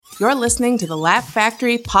You're listening to the Laugh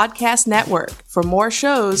Factory Podcast Network. For more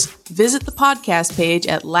shows, visit the podcast page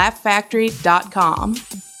at laughfactory.com.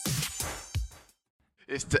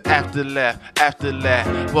 It's the Afterlaugh,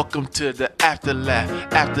 Afterlaugh. Welcome to the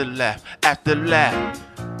Afterlaugh, Afterlaugh, Afterlaugh.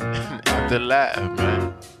 Afterlaugh,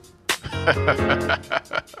 man.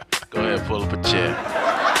 Go ahead, pull up a chair.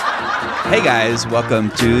 Hey guys,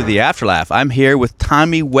 welcome to the Afterlaugh. I'm here with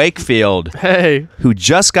Tommy Wakefield. Hey. Who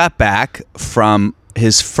just got back from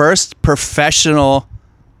his first professional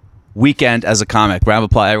weekend as a comic. Round of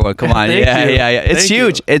applause, everyone. Come on. Yeah. It's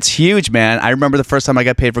huge. You. It's huge, man. I remember the first time I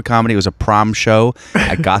got paid for comedy. It was a prom show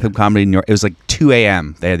at Gotham Comedy in New York. It was like 2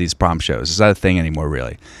 a.m. They had these prom shows. It's not a thing anymore,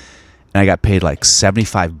 really. And I got paid like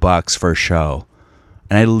 $75 for a show.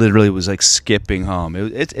 And I literally was like skipping home.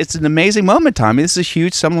 It's an amazing moment, Tommy. This is a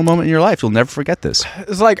huge seminal moment in your life. You'll never forget this.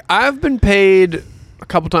 It's like I've been paid a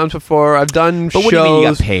couple times before. I've done shows. But what do you mean you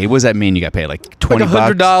got paid? What does that mean you got paid? Like $20?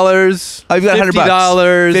 Like $100. Oh, you got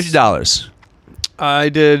 $100. $50. $50. I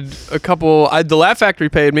did a couple. The Laugh Factory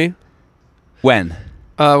paid me. When?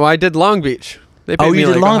 Well, I did Long Beach. They paid me you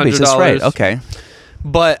did like Long $100. Beach. That's right. Okay.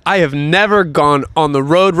 But I have never gone on the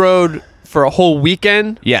road for a whole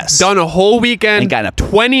weekend. Yes. Done a whole weekend. And gotten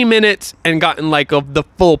 20 minutes and gotten like the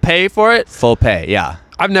full pay for it. Full pay, yeah.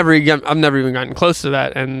 I've never even gotten close to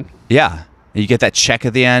that. And yeah. You get that check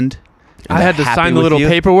at the end. I had to sign the little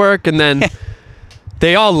paperwork, and then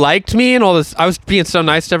they all liked me and all this. I was being so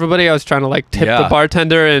nice to everybody. I was trying to like tip the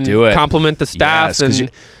bartender and compliment the staff. Yes,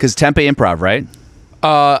 because Tempe Improv, right?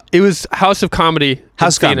 It was House of Comedy.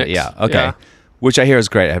 House of Comedy, yeah. Okay. Yeah. Which I hear is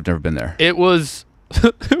great. I've never been there. It was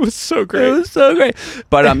it was so great. It was so great.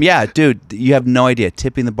 But yeah, dude, you have no idea.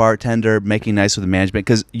 Tipping the bartender, making nice with the management,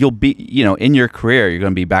 because you'll be, in your career, you're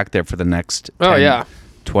going to be back there for the next 10,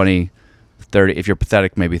 20, 30, if you're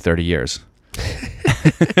pathetic, maybe 30 years.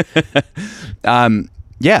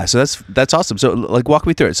 Yeah, so that's awesome. So like, walk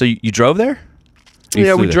me through it. So you drove there?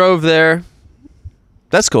 Yeah, we drove there.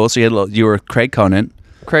 That's cool. So you were Craig Conant,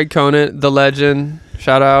 the legend.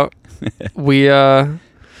 Shout out. We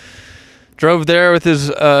drove there with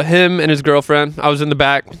him and his girlfriend. I was in the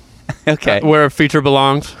back. Okay. Where a feature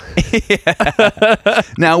belongs.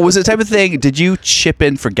 Now, was it the type of thing, did you chip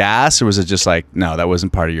in for gas, or was it just like, no, that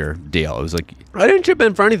wasn't part of your deal? It was like... I didn't chip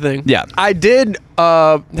in for anything. Yeah. I did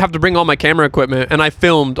have to bring all my camera equipment, and I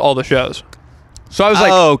filmed all the shows. So I was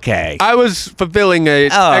like... Okay. I was fulfilling a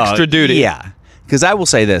extra duty. Yeah. Because I will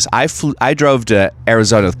say this. I drove to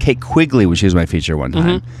Arizona with Kate Quigley when she was my feature one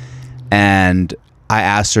time. Mm-hmm. And I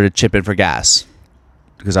asked her to chip in for gas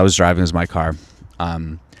because I was driving as my car.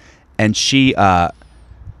 And she, hold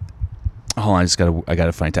on, I got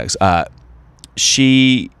a funny text.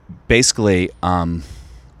 She basically,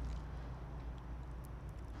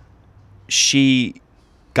 she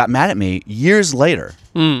got mad at me years later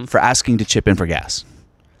for asking to chip in for gas.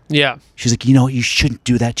 Yeah. She's like, you shouldn't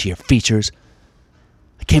do that to your features.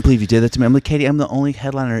 I can't believe you did that to me. I'm like, Katie, I'm the only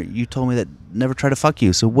headliner you told me that never tried to fuck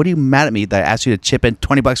you. So what are you mad at me that I asked you to chip in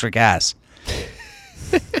 $20 for gas?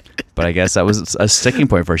 But I guess that was a sticking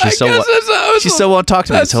point for her. She still won't talk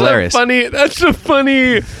to me. It's hilarious. That's so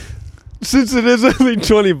funny. Since it is only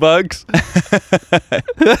 $20,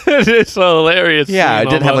 it is so hilarious. Yeah, I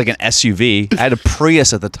didn't have like an SUV. I had a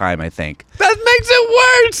Prius at the time, I think. That makes it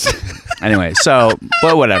worse. Anyway,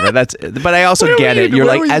 but whatever. But I also get it. You're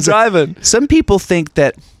like, driving. Some people think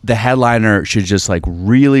that the headliner should just like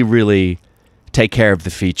really, really take care of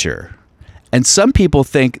the feature, and some people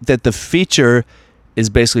think that the feature is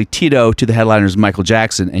basically Tito to the headliner's Michael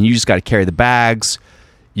Jackson, and you just got to carry the bags.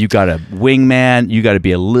 You got a wingman. You got to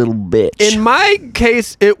be a little bitch. In my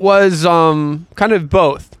case, it was kind of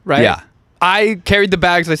both, right? Yeah. I carried the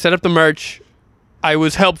bags. I set up the merch. I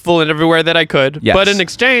was helpful in everywhere that I could. Yes. But in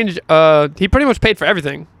exchange, he pretty much paid for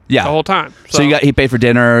everything. Yeah. The whole time. So he paid for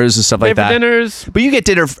dinners and stuff like that. Paid for dinners. But you get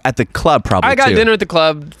dinner at the club probably, I got too. dinner at the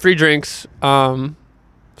club, free drinks.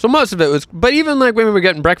 So most of it was, but even like when we were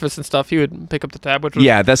getting breakfast and stuff, he would pick up the tab, which was,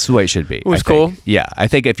 yeah, that's the way it should be. It was cool. Yeah, I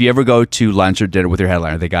think if you ever go to lunch or dinner with your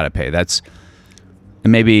headliner, they gotta pay. And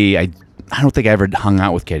maybe I don't think I ever hung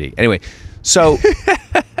out with Katie. Anyway, so,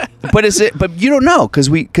 but you don't know because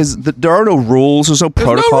there are no rules, there's no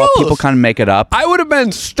protocol. No rules. People kind of make it up. I would have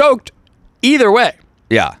been stoked either way.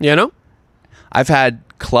 Yeah, I've had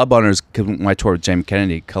club owners when I toured with Jamie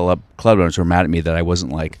Kennedy. Club owners were mad at me that I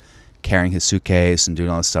wasn't like carrying his suitcase and doing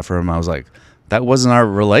all this stuff for him. I was like, that wasn't our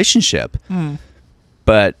relationship.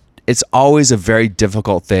 But it's always a very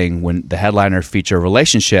difficult thing when the headliner feature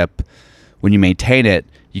relationship. When you maintain it,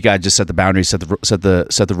 you gotta just set the boundaries, set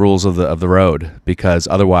the rules of the road, because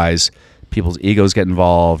otherwise people's egos get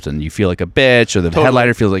involved and you feel like a bitch, or the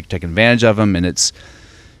headliner feels like you're taking advantage of them, and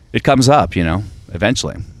it comes up,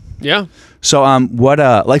 eventually. Yeah. So what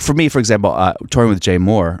like for me, for example, touring with Jay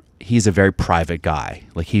Moore, he's a very private guy.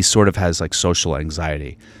 Like he sort of has like social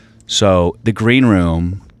anxiety. So the green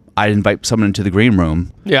room, I'd invite someone into the green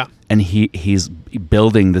room. Yeah. And he's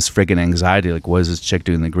building this friggin' anxiety. Like, what is this chick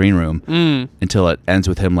doing in the green room? Until it ends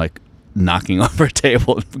with him like knocking over a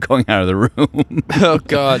table and going out of the room. Oh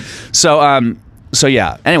God. So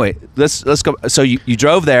yeah. Anyway, let's go. So you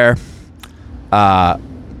drove there, not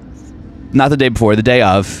the day before, the day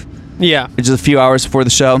of. Yeah. Just a few hours before the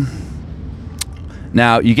show.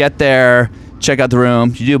 Now you get there, check out the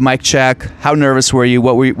room. You do a mic check. How nervous were you?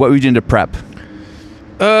 What were you doing to prep?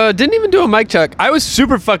 Didn't even do a mic check. I was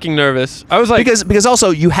super fucking nervous. I was like, because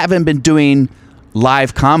also you haven't been doing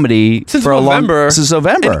live comedy since for November. Since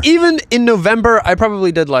November. And even in November, I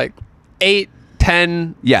probably did like 8,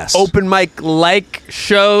 10 open mic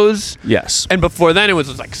shows. Yes. And before then, it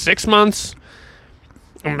was like 6 months.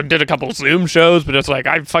 I did a couple Zoom shows, but it's like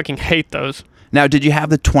I fucking hate those. Now, did you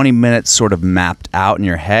have the 20 minutes sort of mapped out in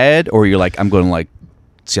your head, or you're like, I'm going to like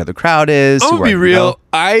see how the crowd is? I'm gonna be real.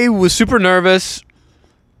 I was super nervous.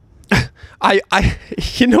 I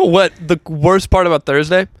you know what the worst part about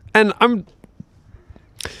Thursday, and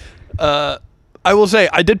I will say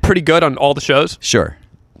I did pretty good on all the shows. Sure.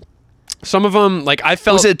 Some of them, like I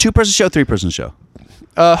felt. Was it a 2-person show, 3-person show?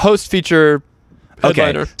 Host, feature,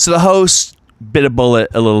 headliner. Okay. So the host bit a bullet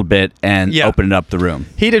a little bit and opened up the room.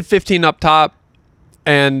 He did 15 up top,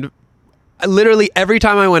 and literally every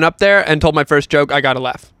time I went up there and told my first joke, I got a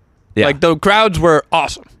laugh. Yeah. Like the crowds were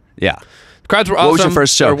awesome. Yeah. Crowds were awesome. What was your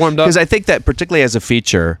first show? Because I think that particularly as a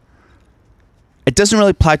feature, it doesn't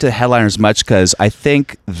really apply to the headliners much, because I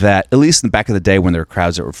think that, at least in the back of the day when there were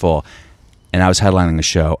crowds that were full and I was headlining a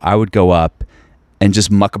show, I would go up and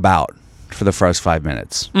just muck about for the first 5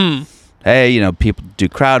 minutes. Hey, people do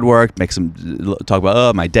crowd work, make some talk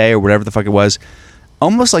about my day or whatever the fuck it was.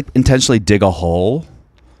 Almost like intentionally dig a hole,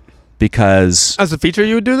 because... As a feature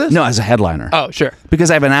you would do this? No, as a headliner. Oh, sure.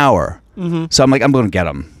 Because I have an hour. So I'm like, I'm going to get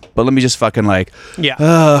them. But let me just fucking like,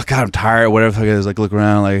 oh, God, I'm tired, whatever the fuck it is. Like, look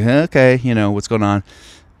around, like, okay, what's going on?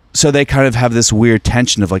 So they kind of have this weird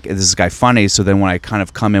tension of like, is this guy funny? So then when I kind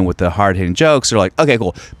of come in with the hard-hitting jokes, they're like, okay,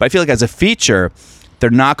 cool. But I feel like as a feature, they're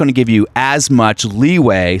not going to give you as much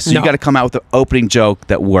leeway. So you got to come out with the opening joke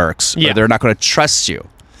that works. Or they're not going to trust you.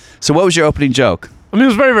 So what was your opening joke? I mean, it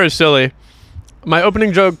was very, very silly. My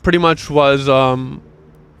opening joke pretty much was...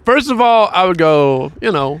 First of all, I would go,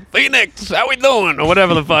 Phoenix, how we doing? Or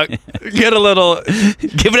whatever the fuck. Get a little...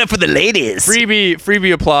 Give it up for the ladies.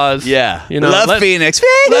 Freebie applause. Yeah. Love Phoenix.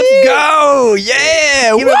 Let's go.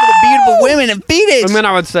 Yeah. Give it up for the beautiful women in Phoenix. And then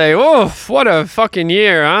I would say, oh, what a fucking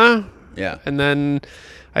year, huh? Yeah. And then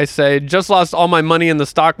I say, just lost all my money in the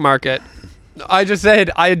stock market. I just said,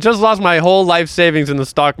 I just lost my whole life savings in the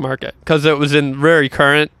stock market because it was in very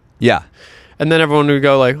current. Yeah. And then everyone would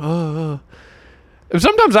go like, oh.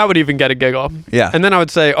 Sometimes I would even get a giggle. Yeah. And then I would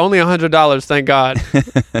say, only $100, thank God.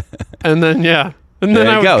 And then, yeah. And then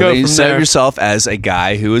I would go then you from set there. yourself as a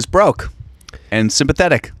guy who is broke and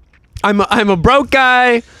sympathetic. I'm a broke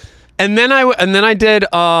guy. And then I did...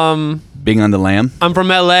 Being on the lam. I'm from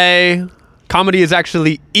LA. Comedy is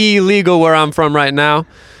actually illegal where I'm from right now.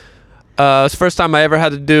 It's the first time I ever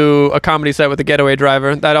had to do a comedy set with a getaway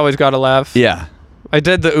driver. That always got a laugh. Yeah. I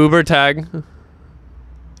did the Uber tag.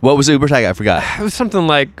 What was the Uber tag? I forgot. It was something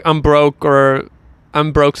like, I'm broke,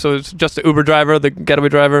 so it's just the Uber driver, the getaway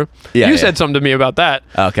driver. Yeah, you said something to me about that.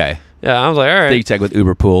 Okay. Yeah, I was like, all right. Big tag with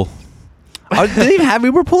Uber Pool. Oh, do they even have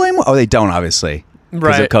Uber Pool anymore? Oh, they don't, obviously.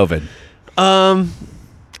 Because of COVID.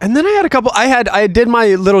 And then I had a couple, I did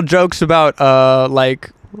my little jokes about, like,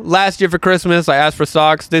 last year for Christmas, I asked for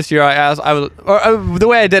socks. This year the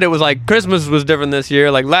way I did it was like, Christmas was different this year.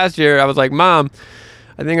 Like, last year, I was like, Mom,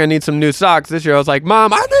 I think I need some new socks. This year I was like,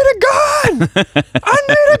 Mom, I need a gun! I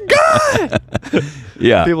need a gun!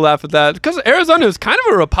 Yeah. People laugh at that. Because Arizona is kind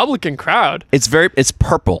of a Republican crowd. It's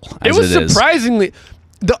purple. It was surprisingly...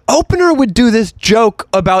 The opener would do this joke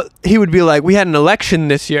about... He would be like, we had an election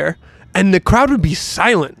this year. And the crowd would be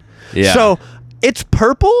silent. Yeah. So it's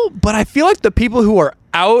purple, but I feel like the people who are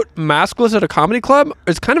out maskless at a comedy club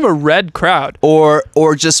is kind of a red crowd. Or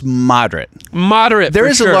just moderate. Moderate, There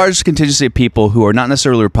is a large contingency of people who are not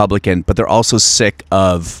necessarily Republican, but they're also sick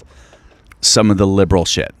of some of the liberal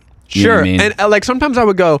shit. You know what I mean? And like sometimes I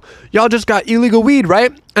would go, y'all just got illegal weed,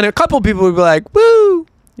 right? And a couple people would be like, woo,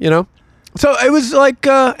 So it was like,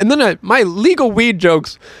 and then my legal weed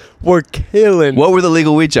jokes were killing. What were the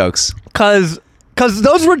legal weed jokes? Because Because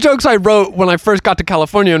those were jokes I wrote when I first got to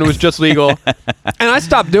California and it was just legal. And I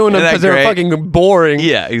stopped doing them because they were fucking boring.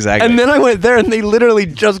 Yeah, exactly. And then I went there and they literally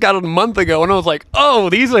just got it a month ago. And I was like, oh,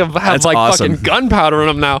 these have like awesome. fucking gunpowder in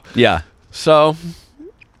them now. Yeah. So.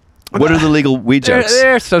 What are the legal weed jokes?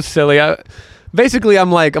 They're so silly. Basically,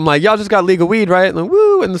 I'm like, y'all just got legal weed, right? And like,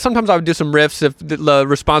 woo. And sometimes I would do some riffs if the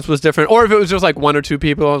response was different, or if it was just like one or two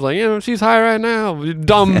people. I was like, she's high right now,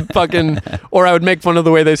 dumb fucking. Or I would make fun of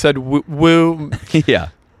the way they said woo.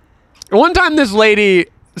 Yeah. One time, this lady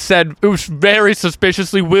said it was very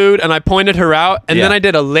suspiciously wooed, and I pointed her out. And then I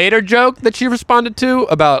did a later joke that she responded to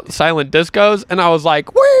about silent discos, and I was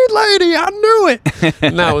like, weed lady, I knew it.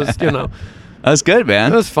 And that was, That's good,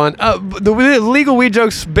 man. It was fun. The legal weed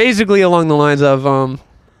jokes basically along the lines of, I'm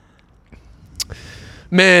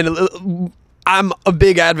a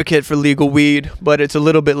big advocate for legal weed, but it's a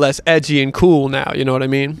little bit less edgy and cool now. You know what I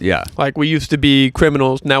mean? Yeah. Like we used to be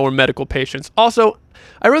criminals, now we're medical patients. Also,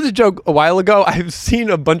 I wrote this joke a while ago. I've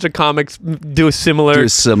seen a bunch of comics do a similar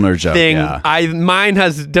joke thing. Yeah. Mine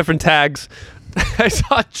has different tags. I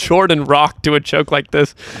saw Jordan Rock do a joke like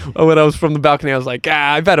this when I was from the balcony. I was like,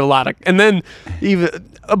 I've had a lot of, and then even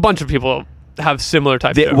a bunch of people have similar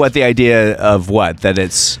type jokes. What the idea of what? That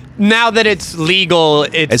it's now that it's legal,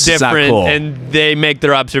 it's different, cool. and they make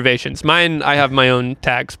their observations. Mine, I have my own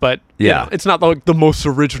tags, but it's not like the most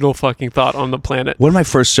original fucking thought on the planet. One of my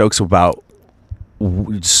first jokes about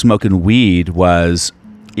smoking weed was,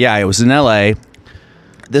 I was in LA.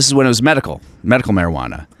 This is when it was medical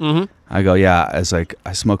marijuana. Mm-hmm. I go, it's like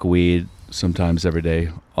I smoke weed sometimes every day,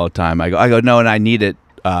 all the time. I go, no, and I need it.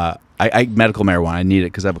 I medical marijuana. I need it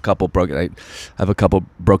because I have a couple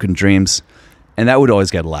broken dreams, and that would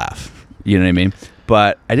always get a laugh. You know what I mean?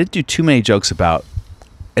 But I didn't do too many jokes about.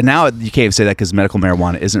 And now you can't even say that because medical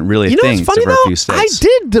marijuana isn't really a thing. It's funny for a few states. I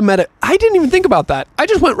didn't even think about that. I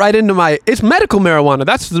just went right into it's medical marijuana.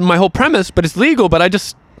 That's my whole premise, but it's legal. But I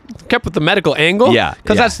just kept with the medical angle. Yeah,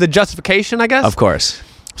 because that's the justification, I guess. Of course.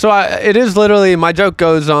 So it is literally, my joke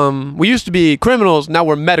goes, we used to be criminals, now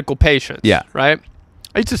we're medical patients. Yeah. Right?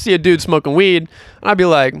 I used to see a dude smoking weed, and I'd be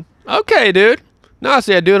like, okay, dude. Now I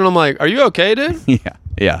see a dude, and I'm like, are you okay, dude?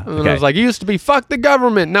 Yeah. And then I was like, it used to be fuck the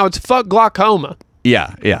government, now it's fuck glaucoma.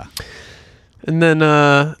 Yeah. And then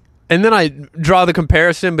I draw the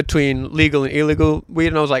comparison between legal and illegal weed,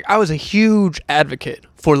 and I was like, I was a huge advocate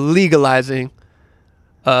for legalizing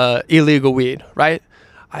illegal weed, right?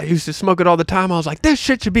 I used to smoke it all the time. I was like, this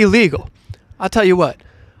shit should be legal. I'll tell you what.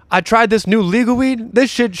 I tried this new legal weed. This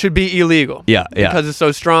shit should be illegal. Yeah. Because it's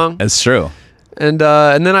so strong. That's true. And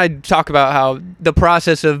then I talk about how the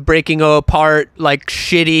process of breaking apart like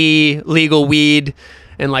shitty legal weed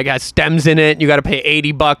and like has stems in it. You got to pay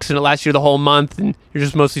 $80 and it lasts you the whole month. And you're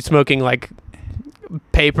just mostly smoking like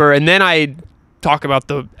paper. And then I talk about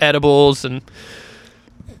the edibles and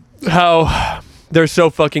how they're so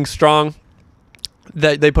fucking strong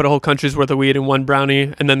that they put a whole country's worth of weed in one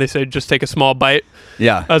brownie, and then they say just take a small bite.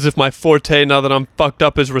 Yeah. As if my forte, now that I'm fucked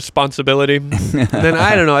up, is responsibility. And then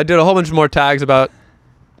I don't know. I did a whole bunch more tags about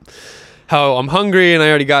how I'm hungry, and I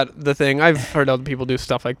already got the thing. I've heard other people do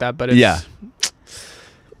stuff like that, but it's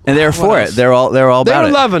and they're for it. They're all about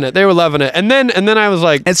it. They were loving it. And then I was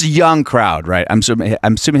like, it's a young crowd, right? I'm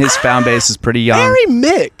assuming his fan base is pretty young. Very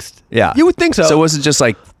mixed. Yeah. You would think so. So was it just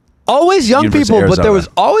like always young University people, of but there was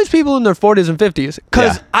Arizona? always people in their 40s and 50s.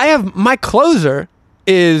 Because I have my closer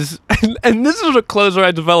is, and this is a closer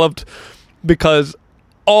I developed because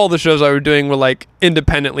all the shows I was doing were like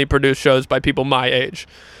independently produced shows by people my age.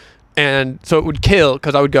 And so it would kill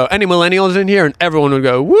because I would go, any millennials in here? And everyone would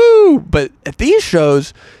go, woo! But at these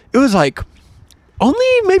shows, it was like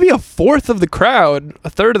only maybe a third of the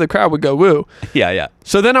crowd would go, woo. Yeah.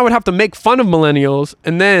 So then I would have to make fun of millennials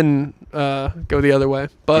and then go the other way.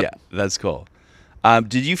 But yeah, that's cool.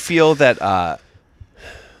 Did you feel that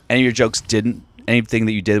any of your jokes anything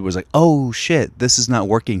that you did was like, oh shit, this is not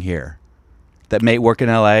working here, that may work in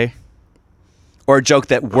LA? Or a joke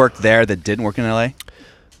that worked there that didn't work in LA?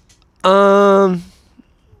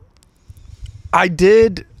 I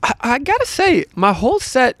did. I gotta say, my whole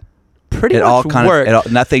set pretty much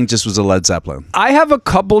worked. Nothing just was a Led Zeppelin. I have a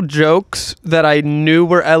couple jokes that I knew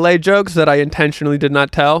were LA jokes that I intentionally did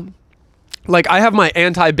not tell. Like, I have my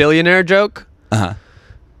anti-billionaire joke,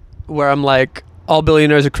 where I'm like, all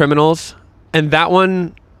billionaires are criminals. And that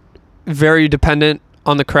one, very dependent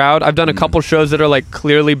on the crowd. I've done a couple shows that are like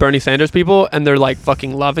clearly Bernie Sanders people, and they're like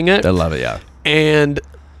fucking loving it. They love it, yeah. And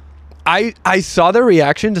I saw their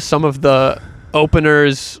reaction to some of the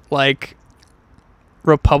openers, like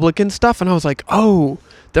Republican stuff, and I was like, oh,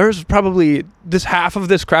 there's probably half of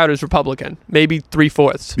this crowd is Republican, maybe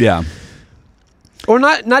 3/4. Yeah. Or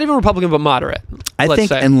not even Republican, but moderate. I let's think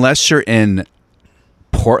say. unless you're in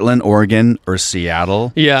Portland, Oregon, or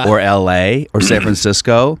Seattle, Yeah. or LA, or San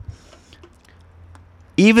Francisco,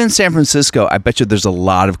 even San Francisco, I bet you there's a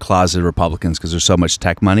lot of closeted Republicans because there's so much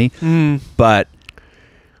tech money. But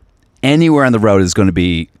anywhere on the road is going to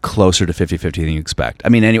be closer to 50-50 than you expect. I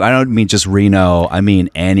mean, I don't mean just Reno. I mean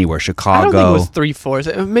anywhere. Chicago. I don't think it was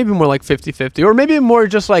 3/4. Maybe more like 50-50. Or maybe more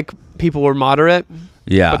just like people were moderate.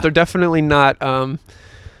 Yeah. But they're definitely not.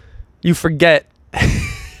 You forget.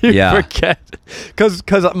 Forget.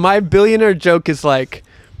 Because my billionaire joke is like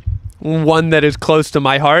one that is close to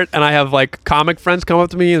my heart. And I have like comic friends come up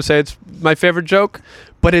to me and say it's my favorite joke.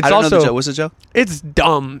 But it's I don't also. know the joke. What's the joke? It's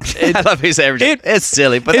dumb. I love his favorite joke. It's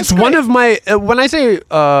silly, but it's one of my. When I say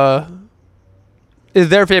is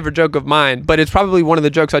their favorite joke of mine, but it's probably one of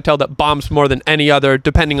the jokes I tell that bombs more than any other,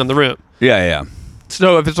 depending on the room. Yeah.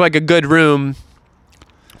 So if it's like a good room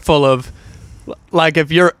full of, like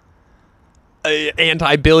if you're a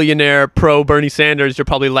anti-billionaire, pro Bernie Sanders, you'll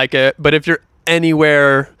probably like it. But if you're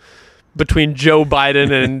anywhere between Joe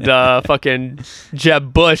Biden and fucking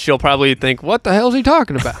Jeb Bush, you'll probably think, what the hell is he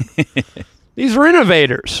talking about? These are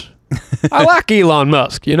innovators. I like Elon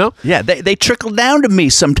Musk, you know? Yeah, they trickle down to me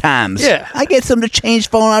sometimes. Yeah. I get them to change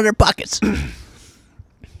phone out of their pockets.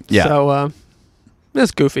 Yeah. So,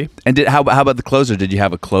 that's goofy. And how about the closer? Did you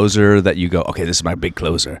have a closer that you go, okay, this is my big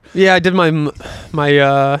closer? Yeah, I did my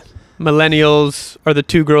millennials are the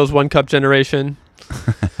 2 girls, 1 cup generation.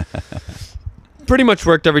 Pretty much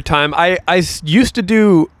worked every time. I used to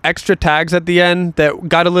do extra tags at the end that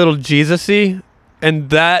got a little Jesus-y, and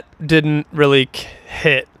that didn't really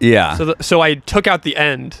hit. Yeah. So I took out the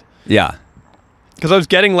end. Yeah. Because I was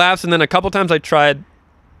getting laughs, and then a couple times I tried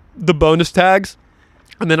the bonus tags,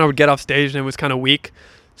 and then I would get off stage, and it was kind of weak.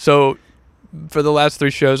 So for the last 3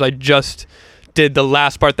 shows, I just did the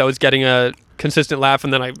last part that was getting a consistent laugh,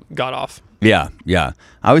 and then I got off. Yeah.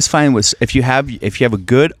 I always find if you have a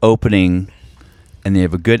good opening and you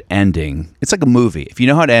have a good ending, it's like a movie. If you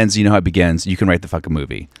know how it ends, you know how it begins, you can write the fucking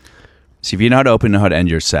movie. So if you know how to open, know how to end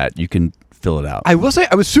your set, you can fill it out. I will say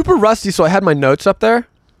I was super rusty, so I had my notes up there.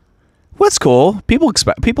 What's cool? People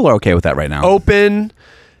are okay with that right now. Open,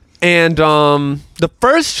 and the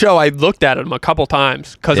first show I looked at them a couple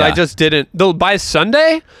times because I just didn't. By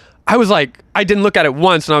Sunday, I was like, I didn't look at it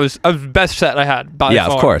once, and I was best set I had by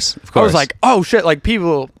far. Of course. I was like, oh shit, like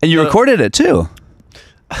people. And you recorded it too.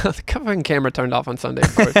 The fucking camera turned off on Sunday.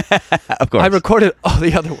 Of course. Of course. I recorded all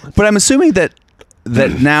the other ones. But I'm assuming that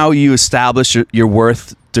now you establish your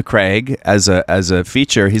worth to Craig as a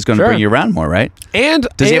feature. He's going to bring you around more, right? And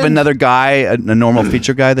does he have another guy, a normal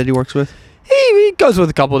feature guy that he works with? He goes with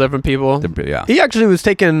a couple of different people. Yeah. He actually was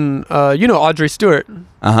taking, Audrey Stewart.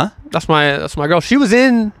 That's my girl. She was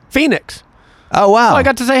in Phoenix. Oh wow! So I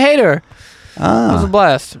got to say hey to her. It was a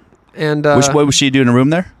blast. And what was she doing in a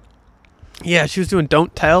room there? Yeah, she was doing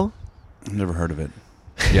Don't Tell. I've never heard of it.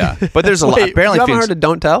 Yeah, but there's a lot. Apparently, you haven't heard of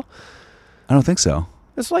Don't Tell? I don't think so.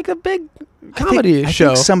 It's like a big comedy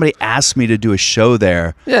show. I think somebody asked me to do a show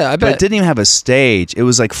there. Yeah, I bet. But it didn't even have a stage. It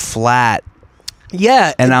was like flat.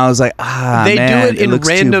 Yeah, and I was like, they man, do it in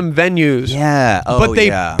random venues. Yeah, but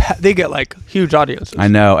they get like huge audiences. I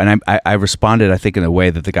know, and I responded, I think, in a way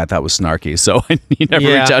that the guy thought was snarky. So he never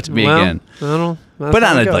reached out to me again. I don't know. But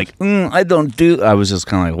on it, like, I don't do. I was just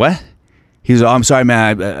kind of like, what? He was, I'm sorry,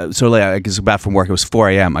 man. So late. I just got back from work. It was 4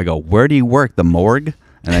 a.m. I go, where do you work? The morgue?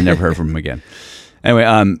 And I never heard from him again.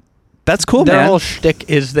 Anyway, that's cool, man. Their whole shtick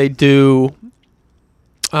is they do,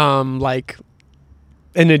 like,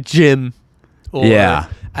 in a gym. Or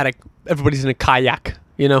everybody's in a kayak,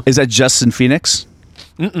 you know? Is that just in Phoenix?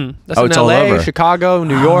 That's in it's LA, all over. Chicago,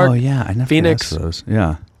 New York. Oh, yeah. I never Phoenix. those.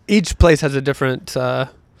 Yeah. Each place has a different, booker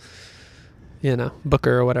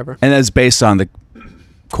or whatever. And that's based on the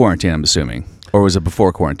quarantine, I'm assuming. Or was it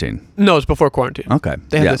before quarantine? No, it's before quarantine. Okay.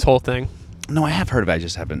 They had this whole thing. No, I have heard of it. I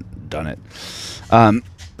just haven't done it. I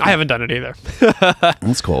haven't done it either.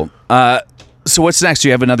 That's cool. So what's next? Do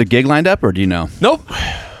you have another gig lined up, or do you know? Nope.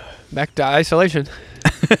 Back to isolation.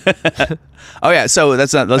 Oh yeah, so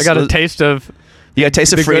that's not. I got a taste of. You got a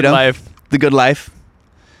taste of freedom. Good life. The good life.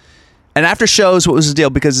 And after shows, what was the deal?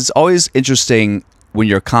 Because it's always interesting when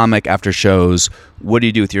you're a comic after shows. What do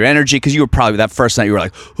you do with your energy? Because you were probably that first night you were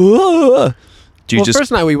like, "Whoa."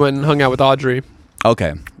 First night we went and hung out with Audrey.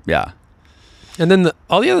 Okay. Yeah. And then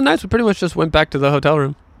all the other nights we pretty much just went back to the hotel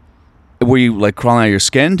room. Were you like crawling out of your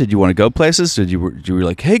skin? Did you want to go places? Did you were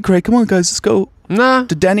like, hey, Craig, come on, guys, let's go. Nah.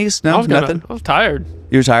 To Denny's? No, nothing. I was tired.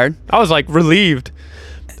 You were tired? I was like relieved,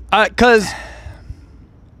 because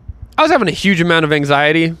I was having a huge amount of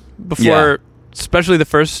anxiety before, especially the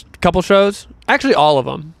first couple shows. Actually, all of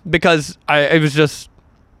them, because it was just,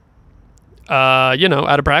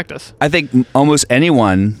 out of practice. I think almost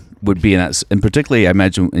anyone would be in that, and particularly, I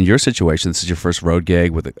imagine in your situation, this is your first road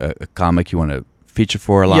gig with a comic you want to feature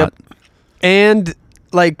for a lot. Yep. And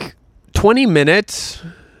like 20 minutes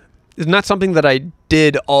is not something that I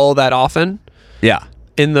did all that often. Yeah.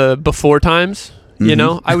 In the before times, you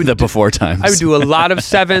know, I would before times. I would do a lot of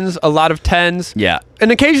 7s, a lot of 10s. Yeah.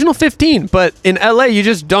 An occasional 15, but in LA, you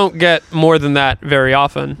just don't get more than that very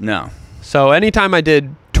often. No. So anytime I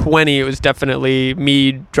did 20, it was definitely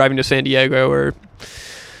me driving to San Diego or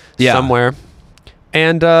somewhere.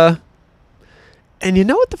 And you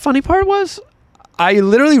know what the funny part was? I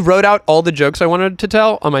literally wrote out all the jokes I wanted to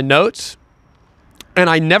tell on my notes,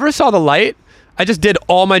 and I never saw the light. I just did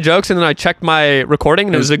all my jokes, and then I checked my recording,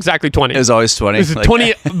 and it was exactly 20. It was always 20. It was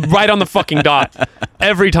 20 right on the fucking dot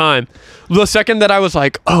every time. The second that I was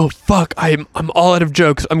like, oh, fuck, I'm all out of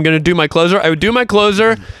jokes. I'm going to do my closer. I would do my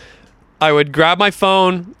closer. I would grab my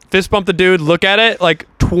phone, fist bump the dude, look at it, like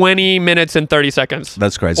 20 minutes and 30 seconds.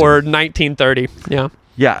 That's crazy. Or 1930. Yeah.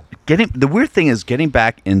 Yeah. The weird thing is getting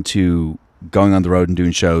back into going on the road and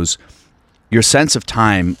doing shows, your sense of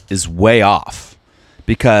time is way off,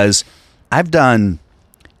 because I've done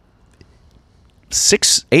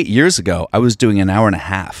 6-8 years ago, I was doing an hour and a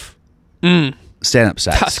half stand-up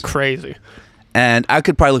sets. That's crazy. And I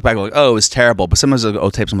could probably look back and like, oh, it was terrible. But sometimes I'll go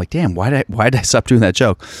tapes, I'm like, damn, why did I stop doing that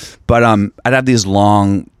joke? But I'd have these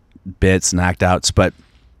long bits and act outs. But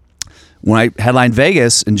when I headlined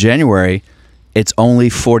Vegas in January, it's only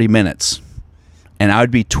 40 minutes. And I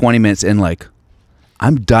would be 20 minutes in, like,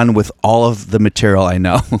 I'm done with all of the material I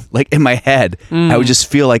know. Like, in my head, I would just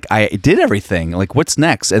feel like I did everything. Like, what's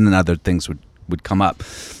next? And then other things would come up.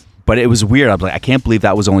 But it was weird. I'm like, I can't believe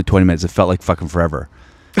that was only 20 minutes. It felt like fucking forever.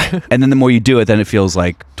 And then the more you do it, then it feels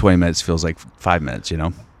like 20 minutes feels like 5 minutes, you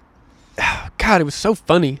know? God, it was so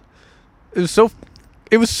funny. It was so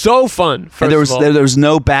fun. First And of all. there was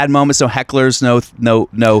no bad moments, no hecklers,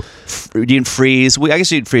 no. You didn't freeze. I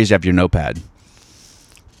guess you didn't freeze after your notepad.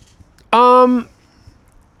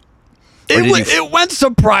 It went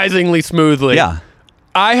surprisingly smoothly. Yeah.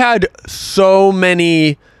 I had so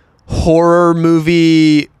many horror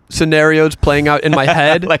movie scenarios playing out in my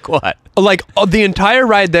head. Like what? Like the entire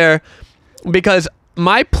ride there, because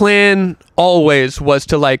my plan always was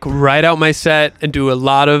to like write out my set and do a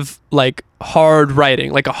lot of like hard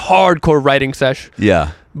writing, like a hardcore writing sesh.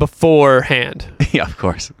 Yeah. Beforehand. Yeah, of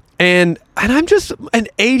course. And I'm just an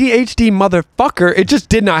ADHD motherfucker. It just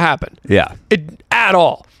did not happen. Yeah. At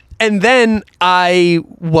all. And then I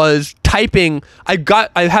was typing. I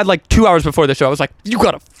had like 2 hours before the show. I was like, you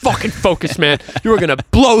gotta fucking focus, man. You were gonna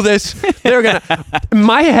blow this. They're gonna. In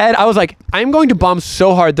my head, I was like, I'm going to bomb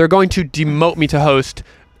so hard. They're going to demote me to host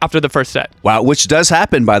after the first set. Wow, which does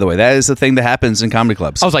happen, by the way. That is the thing that happens in comedy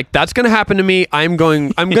clubs. I was like, that's gonna happen to me. I'm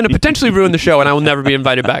gonna potentially ruin the show, and I will never be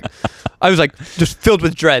invited back. I was like, just filled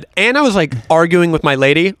with dread, and I was like arguing with my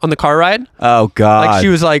lady on the car ride. Oh God! Like she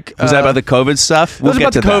was like, was that about the COVID stuff? It was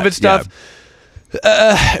about the COVID stuff.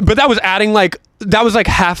 Yeah. But that was adding like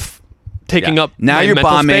half taking up. Now my you're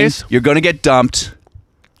mental bombing. space. You're going to get dumped.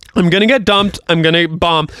 I'm gonna get dumped. I'm gonna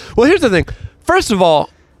bomb. Well, here's the thing. First of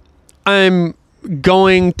all, I'm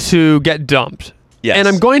going to get dumped. Yes. And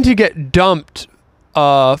I'm going to get dumped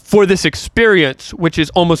for this experience, which is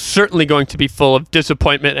almost certainly going to be full of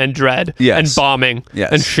disappointment and dread and bombing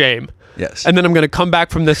and shame. Yes. And then I'm going to come back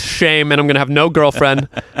from this shame, and I'm going to have no girlfriend.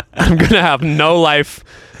 I'm going to have no life.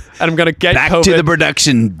 And I'm going to get back COVID. to the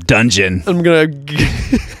production dungeon. I'm going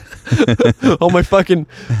to... all my fucking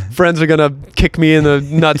friends are going to kick me in the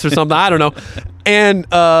nuts or something. I don't know. And,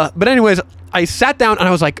 but anyways, I sat down and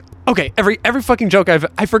I was like, okay, every fucking joke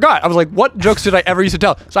I forgot. I was like, what jokes did I ever used to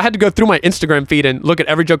tell? So I had to go through my Instagram feed and look at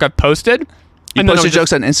every joke I've posted. You posted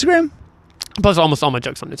jokes on Instagram? I post almost all my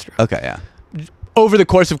jokes on Instagram. Okay, yeah. Over the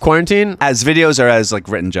course of quarantine. As videos or as like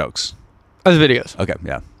written jokes? As videos. Okay,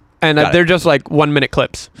 yeah. And they're just like 1 minute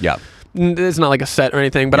clips. Yeah. It's not like a set or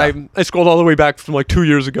anything, but I scrolled all the way back from like 2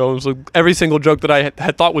 years ago. It was like every single joke that I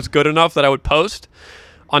had thought was good enough that I would post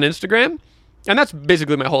on Instagram. And that's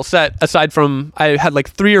basically my whole set, aside from I had like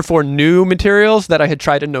 3 or 4 new materials that I had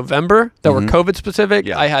tried in November that were COVID specific.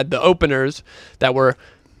 Yeah. I had the openers that were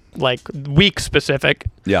like week specific.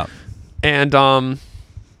 Yeah. And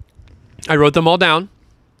I wrote them all down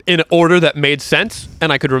in an order that made sense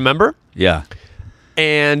and I could remember. Yeah.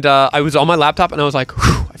 And I was on my laptop and I was like,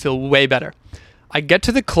 whew, I feel way better. I get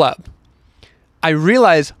to the club. I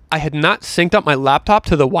realize I had not synced up my laptop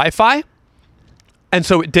to the Wi-Fi. And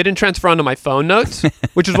so it didn't transfer onto my phone notes,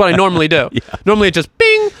 which is what I normally do. Yeah. Normally it just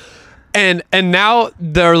bing. And now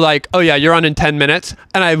they're like, oh yeah, you're on in 10 minutes.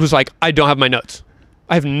 And I was like, I don't have my notes.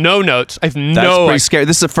 I have no notes. I have That's no. pretty scary.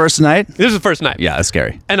 This is the first night? This is the first night. Yeah, that's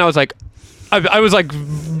scary. And I was like, I was like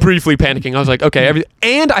briefly panicking. I was like, okay,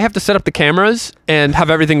 and I have to set up the cameras and have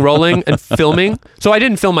everything rolling and filming. So I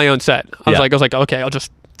didn't film my own set. I was like, okay, I'll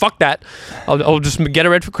just fuck that. I'll just get it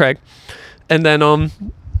ready for Craig. And then I'm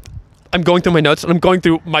going through my notes and I'm going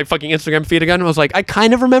through my fucking Instagram feed again. And I was like, I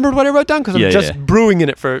kind of remembered what I wrote down because I'm just brewing in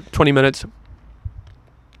it for 20 minutes.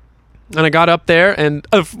 And I got up there, and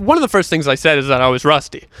one of the first things I said is that I was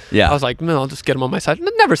rusty. Yeah. I was like, no, I'll just get him on my side.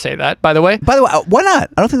 Never say that, by the way. By the way, why not?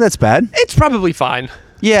 I don't think that's bad. It's probably fine.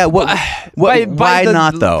 Yeah. Why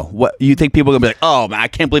not, though? What you think people are going to be like, oh, man, I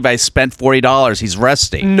can't believe I spent $40. He's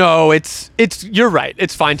rusty. No, it's you're right.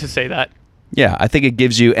 It's fine to say that. Yeah, I think it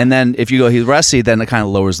gives you, and then if you go, he's rusty, then it kind of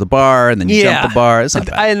lowers the bar, and then you jump the bar. It's not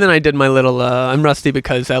bad. And then I did my little, I'm rusty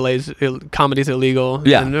because comedy's illegal.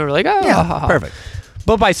 Yeah. And they were like, oh, yeah, perfect.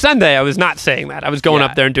 But by Sunday, I was not saying that. I was going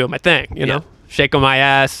up there and doing my thing, you know? Shaking my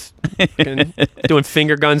ass, doing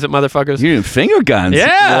finger guns at motherfuckers. You're doing finger guns?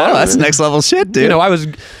 Yeah. Whoa, that's next level shit, dude. You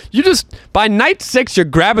know, by night 6, you're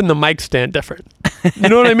grabbing the mic stand different. You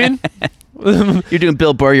know what I mean? You're doing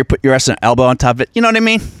Bill Burr, you put your rest elbow on top of it. You know what I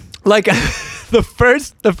mean? Like, the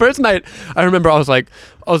first night, I remember I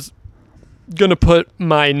was going to put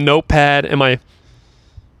my notepad and my...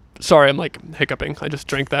 Sorry, I'm like hiccuping. I just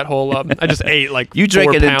drank that whole. I just ate like. You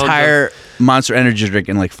drank 4 an pounds entire Monster Energy drink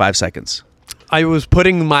in like 5 seconds. I was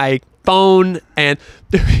putting my phone, and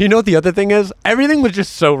you know what the other thing is? Everything was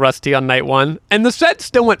just so rusty on night 1, and the set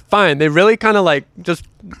still went fine. They really kind of like just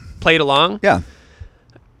played along. Yeah.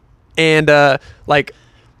 And like,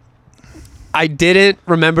 I didn't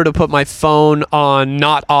remember to put my phone on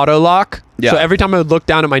not auto lock. Yeah. So every time I would look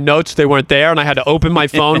down at my notes, they weren't there, and I had to open my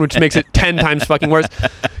phone, which makes it 10 times fucking worse.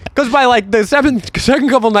 Because by like the second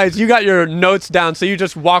couple nights, you got your notes down, so you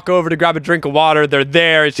just walk over to grab a drink of water. They're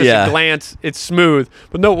there. It's just a glance. It's smooth.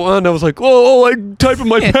 But no one, I was like, oh, I typed in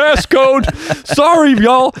my passcode. Sorry,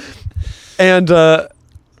 y'all. And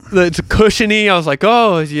it's cushiony. I was like,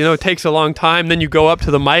 oh, you know, it takes a long time. Then you go up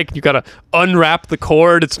to the mic, and you got to unwrap the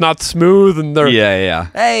cord. It's not smooth, and they're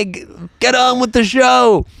hey, get on with the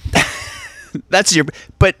show. That's your.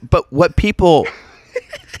 But what people.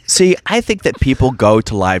 See, I think that people go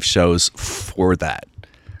to live shows for that.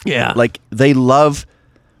 Yeah. Like, they love...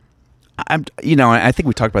 I think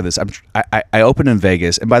we talked about this. I opened in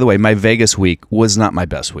Vegas. And by the way, my Vegas week was not my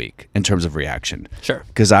best week in terms of reaction. Sure.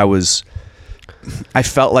 Because I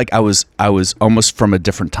felt like I was almost from a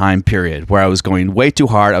different time period where I was going way too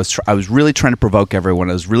hard. I was really trying to provoke everyone.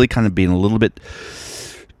 I was really kind of being a little bit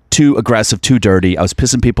too aggressive, too dirty. I was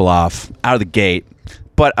pissing people off out of the gate.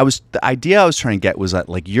 But the idea I was trying to get was that,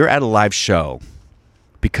 like, you're at a live show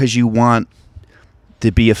because you want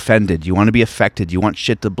to be offended, you want to be affected, you want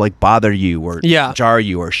shit to like bother you or jar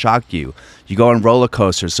you or shock you. You go on roller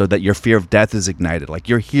coasters so that your fear of death is ignited. Like,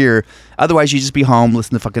 you're here, otherwise you just be home,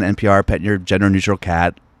 listen to fucking NPR, petting your gender neutral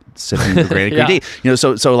cat, sipping your Granny Green Tea. You know,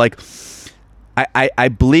 so like, I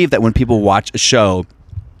believe that when people watch a show.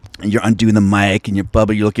 And you're undoing the mic and you're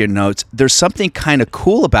you look at your notes. There's something kind of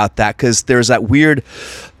cool about that because there's that weird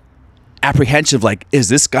apprehension of like, is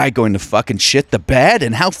this guy going to fucking shit the bed?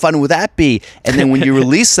 And how fun would that be? And then when you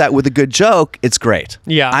release that with a good joke, it's great.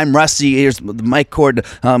 Yeah. I'm rusty. Here's the mic cord,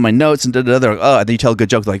 my notes, and da-da-da. Oh, and then you tell a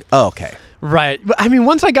good joke, like, oh, okay. Right. I mean,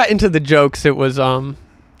 once I got into the jokes, it was, do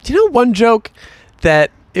you know one joke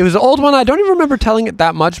that, it was an old one. I don't even remember telling it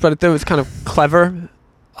that much, but it was kind of clever.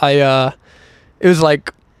 It was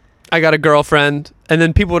like, I got a girlfriend, and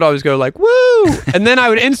then people would always go like, woo! And then I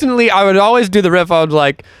would always do the riff. I was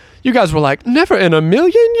like, you guys were like, never in a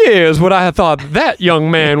million years would I have thought that young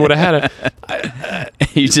man would have had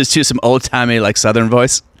You just do some old-timey, like, Southern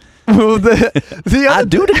voice? Well, the I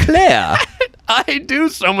do declare. I do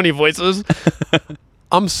so many voices.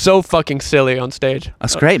 I'm so fucking silly on stage.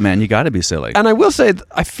 That's great, man. You got to be silly. And I will say,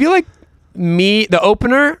 I feel like the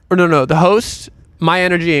host, my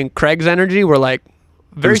energy and Craig's energy were like,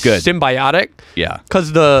 very symbiotic. Yeah.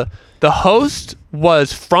 Because the host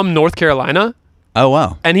was from North Carolina. Oh,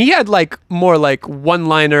 wow. And he had like more like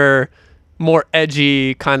one-liner, more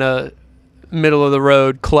edgy kind of middle of the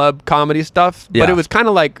road club comedy stuff. Yeah. But it was kind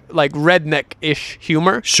of like redneck-ish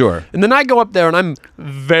humor. Sure. And then I go up there and I'm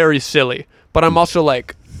very silly. But I'm also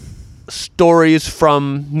like stories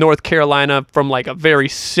from North Carolina from like a very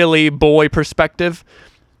silly boy perspective.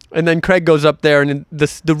 And then Craig goes up there, and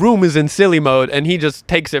the room is in silly mode, and he just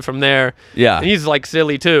takes it from there. Yeah. And he's, like,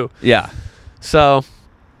 silly, too. Yeah. So,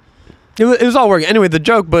 it was all working. Anyway, the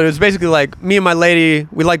joke, but it was basically like, me and my lady,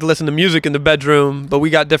 we like to listen to music in the bedroom, but we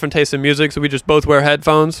got different tastes in music, so we just both wear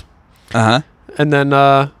headphones. Uh-huh. And then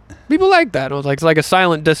people like that. I was like, it's like a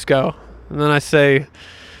silent disco. And then I say,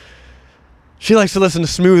 she likes to listen to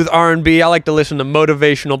smooth R&B. I like to listen to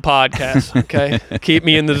motivational podcasts, okay? Keep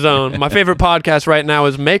me in the zone. My favorite podcast right now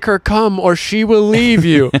is Make Her Come or She Will Leave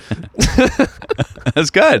You.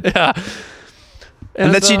 That's good. Yeah.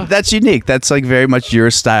 And that's unique. That's like very much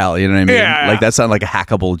your style, you know what I mean? Yeah. Like that's not like a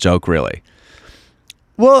hackable joke, really.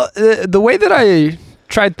 Well, the way that I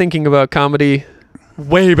tried thinking about comedy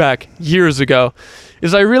way back years ago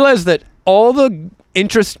is I realized that all the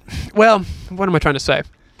interest... Well, what am I trying to say?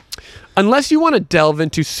 Unless you want to delve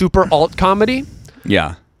into super alt comedy,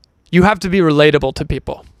 Yeah. you have to be relatable to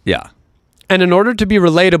people. Yeah. And in order to be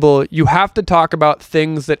relatable, you have to talk about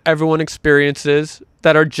things that everyone experiences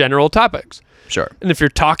that are general topics. Sure. And if you're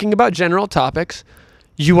talking about general topics,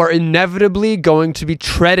 you are inevitably going to be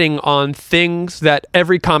treading on things that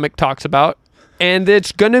every comic talks about. And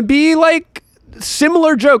it's going to be like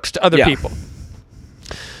similar jokes to other people.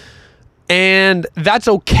 And that's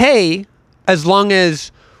okay as long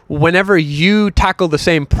as whenever you tackle the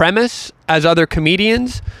same premise as other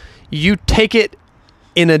comedians, you take it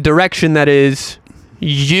in a direction that is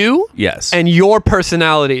you Yes. and your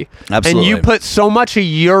personality. Absolutely. And you put so much of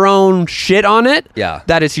your own shit on it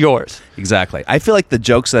that it's yours. Exactly. I feel like the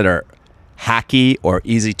jokes that are hacky or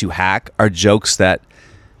easy to hack are jokes that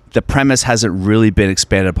the premise hasn't really been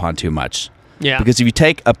expanded upon too much. Yeah. Because if you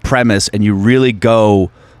take a premise and you really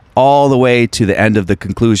go all the way to the end of the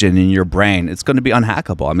conclusion in your brain, it's going to be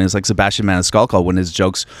unhackable. I mean, it's like Sebastian Maniscalco when his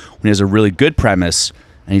jokes, when he has a really good premise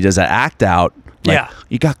and he does that act out. Like,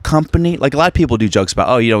 you got company. Like a lot of people do jokes about,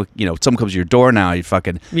 someone comes to your door now, you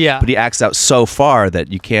fucking. Yeah. But he acts out so far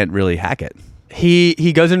that you can't really hack it.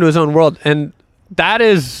 He goes into his own world, and that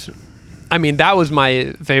was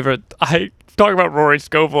my favorite. I talk about Rory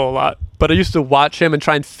Scovel a lot, but I used to watch him and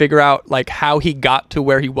try and figure out like how he got to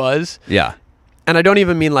where he was. Yeah. And I don't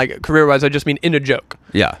even mean like career-wise, I just mean in a joke.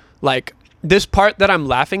 Yeah. Like this part that I'm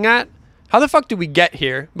laughing at, how the fuck did we get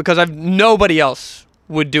here? Because nobody else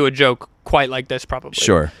would do a joke quite like this probably.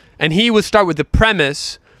 Sure. And he would start with the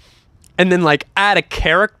premise and then like add a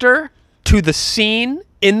character to the scene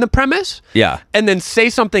in the premise. Yeah. And then say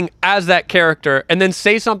something as that character and then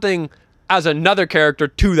say something as another character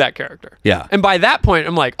to that character. Yeah. And by that point,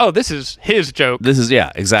 I'm like, oh, this is his joke. This is,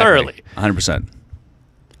 exactly. Thoroughly. 100%.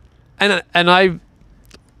 And I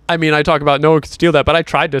talk about no one could steal that, but I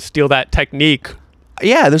tried to steal that technique.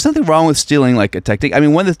 Yeah, there's nothing wrong with stealing like a technique. I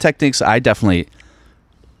mean, one of the techniques I definitely,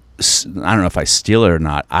 I don't know if I steal it or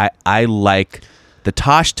not. I like the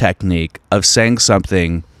Tosh technique of saying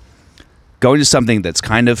something, going to something that's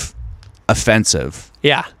kind of offensive.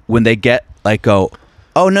 Yeah. When they get like, oh,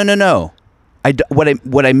 no.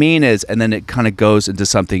 What I mean is, and then it kind of goes into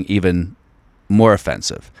something even more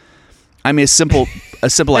offensive. I mean, a simple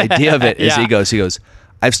idea of it is he goes,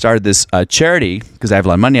 I've started this charity because I have a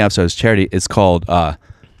lot of money. I've started this charity. It's called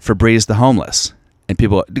Febreze the Homeless. And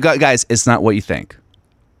people, guys, it's not what you think.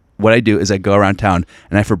 What I do is I go around town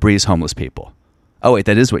and I Febreze homeless people. Oh wait,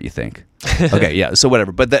 that is what you think. Okay, yeah. So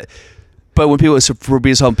whatever. But when people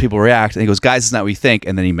Febreze homeless people react, and he goes, guys, it's not what you think,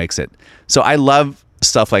 and then he makes it. So I love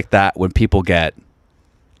stuff like that when people get.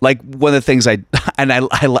 Like one of the things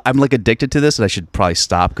I'm like addicted to this, and I should probably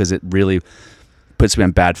stop because it really puts me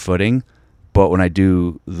on bad footing. But when I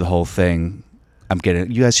do the whole thing, I'm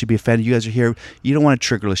getting, you guys should be offended. You guys are here. You don't want to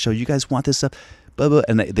trigger the show. You guys want this stuff. Blah, blah.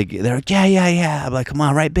 And they're like, yeah. I'm like, come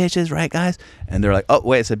on, right, bitches, right, guys? And they're like, oh,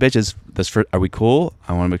 wait, I said bitches. Are we cool?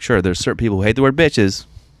 I want to make sure. There's certain people who hate the word bitches.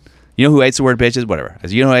 You know who hates the word bitches? Whatever.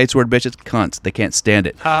 You know who hates the word bitches? Cunts. They can't stand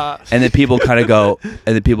it. And then people kind of go,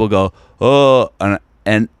 oh,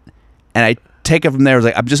 and I take it from there. I was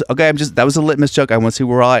like, that was a litmus joke. I want to see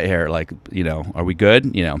where we're all at here. Like, are we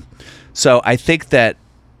good? So I think that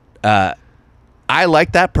I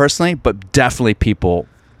like that personally, but definitely people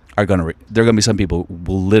are there are going to be some people who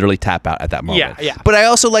will literally tap out at that moment. Yeah. But I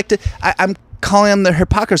also like to, I'm calling them the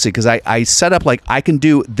hypocrisy because I set up like, I can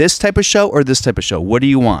do this type of show or this type of show. What do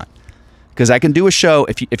you want? Because I can do a show,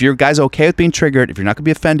 if your guy's okay with being triggered, if you're not going to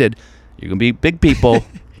be offended, you're going to be big people.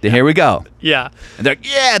 Then here we go. Yeah. And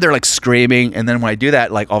they're like screaming. And then when I do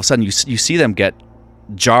that, like all of a sudden you see them get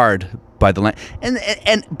jarred by the line.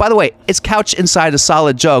 And by the way, it's couched inside a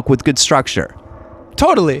solid joke with good structure.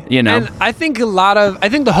 Totally. And I think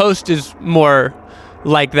the host is more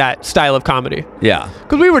like that style of comedy. Yeah.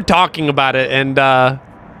 Because we were talking about it, and I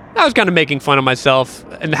was kind of making fun of myself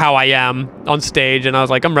and how I am on stage, and I was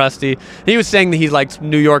like, I'm rusty. And he was saying that he likes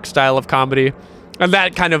New York style of comedy. And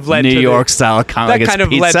that kind of led to New York style comedy. That kind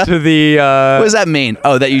of led to the... what does that mean?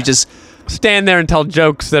 Oh, that you just... stand there and tell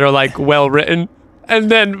jokes that are like well written. And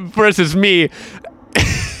then versus me...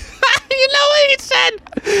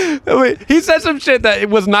 said. He said some shit that it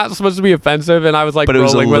was not supposed to be offensive, and I was like, but it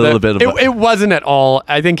was a little bit of it wasn't at all.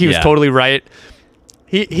 I think he was totally right.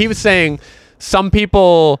 He was saying some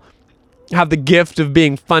people have the gift of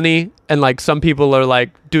being funny, and like some people are like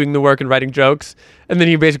doing the work and writing jokes, and then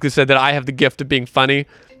he basically said that I have the gift of being funny.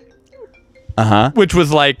 Which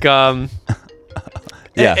was like a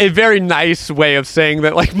very nice way of saying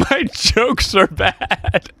that like my jokes are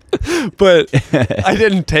bad. But I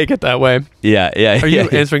didn't take it that way. Are you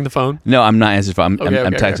answering the phone? No, I'm not answering the phone.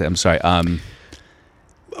 I'm texting. Okay. I'm sorry.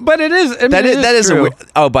 But it is. I mean, that is true.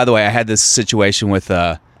 Oh, by the way, I had this situation with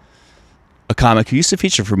a comic who used to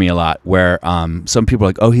feature for me a lot, where some people are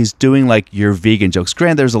like, "Oh, he's doing like your vegan jokes."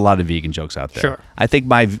 Granted, there's a lot of vegan jokes out there. Sure. I think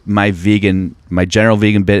my general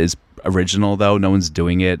vegan bit is original, though. No one's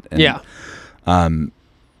doing it. And,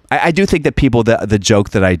 I do think that people the joke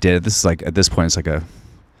that I did. This is like at this point, it's like a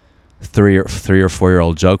 3 or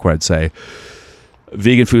 4-year-old joke where I'd say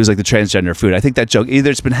vegan food is like the transgender food. I think that joke either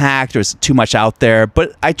it's been hacked or it's too much out there.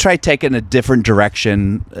 But I try taking a different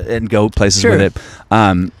direction and go places with it.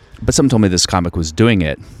 But someone told me this comic was doing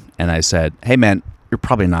it, and I said, "Hey, man, you're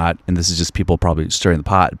probably not, and this is just people probably stirring the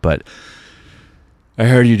pot. But I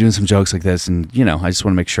heard you doing some jokes like this, and I just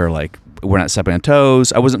want to make sure like we're not stepping on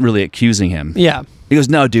toes." I wasn't really accusing him. Yeah. He goes,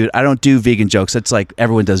 "No, dude, I don't do vegan jokes. It's like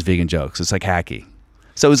everyone does vegan jokes. It's like hacky."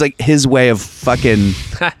 So it was like his way of fucking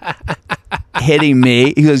hitting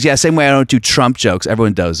me. He goes, "Yeah, same way I don't do Trump jokes.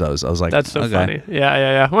 Everyone does those." I was like, "That's so okay. funny."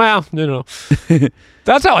 Yeah. Well,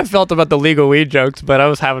 that's how I felt about the legal weed jokes, but I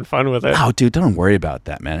was having fun with it. Oh, dude, don't worry about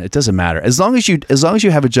that, man. It doesn't matter. As long as you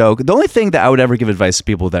have a joke. The only thing that I would ever give advice to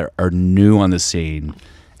people that are new on the scene,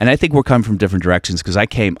 and I think we're coming from different directions because I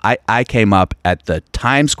came up at the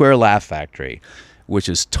Times Square Laugh Factory, which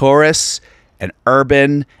is tourists and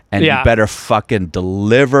urban, and you better fucking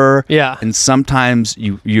deliver. Yeah. And sometimes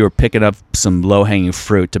you're picking up some low-hanging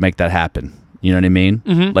fruit to make that happen. You know what I mean?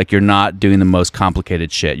 Mm-hmm. Like you're not doing the most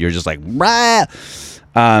complicated shit. You're just like, rah!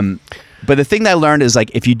 But the thing that I learned is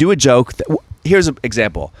like if you do a joke, here's an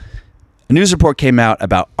example. A news report came out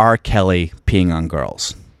about R. Kelly peeing on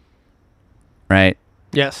girls. Right?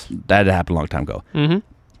 Yes. That had happened a long time ago.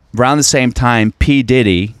 Mm-hmm. Around the same time, P.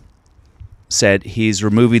 Diddy said he's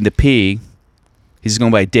removing the P. He's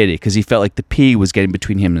going by Diddy because he felt like the P was getting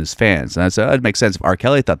between him and his fans. And I said, it'd make sense if R.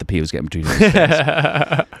 Kelly thought the P was getting between him and his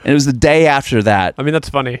fans. And it was the day after that. I mean, that's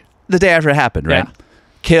funny. The day after it happened, right? Yeah.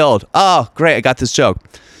 Killed. Oh, great. I got this joke.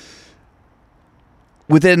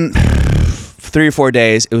 Within 3 or 4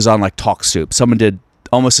 days, it was on like Talk Soup. Someone did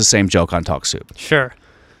almost the same joke on Talk Soup. Sure.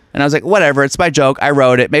 And I was like, whatever, it's my joke. I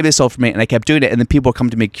wrote it. Maybe they stole it from me. And I kept doing it. And then people come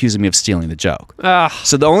to me accusing me of stealing the joke.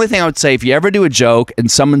 So the only thing I would say, if you ever do a joke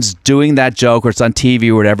and someone's doing that joke or it's on TV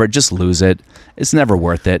or whatever, just lose it. It's never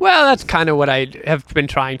worth it. Well, that's kind of what I have been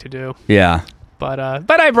trying to do. Yeah. But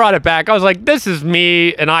I brought it back. I was like, this is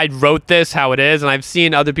me, and I wrote this how it is, and I've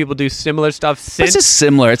seen other people do similar stuff since. But it's just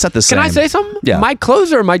similar. It's not the same. Can I say something? Yeah. My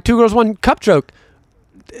closer, my 2 Girls 1 Cup joke,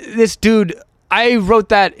 this dude, I wrote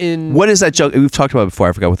that in... What is that joke? We've talked about it before.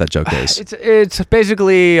 I forgot what that joke is. It's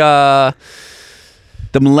basically... the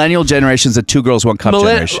millennial generation's a 2 Girls 1 Cup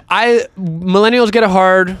generation. Millennials get a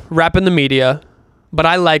hard rap in the media, but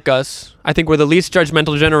I like us. I think we're the least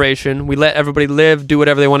judgmental generation. We let everybody live, do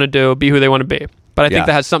whatever they want to do, be who they want to be. But I think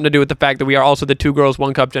that has something to do with the fact that we are also the 2 Girls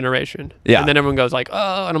 1 Cup generation. Yeah. And then everyone goes like,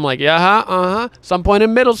 oh, and I'm like, yeah, some point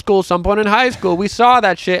in middle school, some point in high school, we saw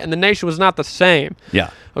that shit, and the nation was not the same.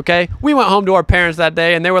 Yeah. Okay? We went home to our parents that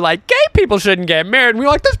day, and they were like, gay people shouldn't get married. And we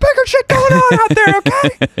were like, there's bigger shit going on out there,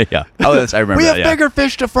 okay? Yeah. Oh, I remember we that. have bigger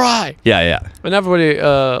fish to fry. Yeah. And everybody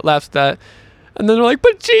laughs at that. And then they're like,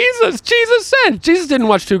 but Jesus didn't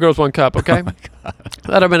watch 2 Girls 1 Cup, okay? Oh my God.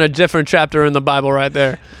 That'd have been a different chapter in the Bible right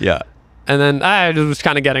there. Yeah. And then I was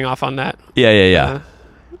kind of getting off on that. Yeah.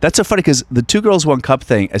 That's so funny because the 2 Girls 1 Cup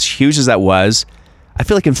thing, as huge as that was, I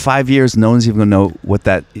feel like in 5 years, no one's even going to know what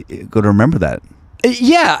that, going to remember that.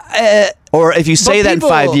 Yeah. Or if you say that in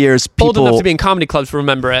 5 years, people... old enough to be in comedy clubs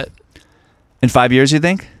remember it. In 5 years, you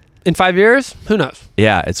think? In 5 years? Who knows?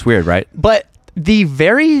 Yeah, it's weird, right? But the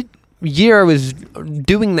very year I was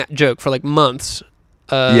doing that joke for like months.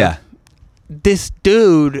 This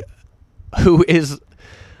dude who is...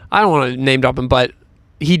 I don't want to name drop him, but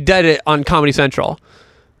he did it on Comedy Central.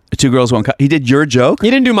 2 Girls 1 Cup. He did your joke? He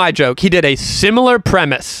didn't do my joke. He did a similar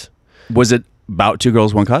premise. Was it about 2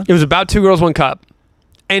 Girls 1 Cup? It was about 2 Girls 1 Cup.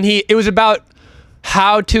 And it was about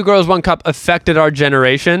how 2 Girls 1 Cup affected our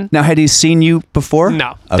generation. Now, had he seen you before?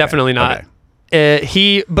 No, Okay, definitely not.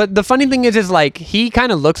 Okay. But the funny thing is like he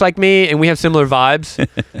kind of looks like me and we have similar vibes.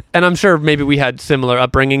 And I'm sure maybe we had similar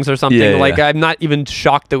upbringings or something. Yeah. I'm not even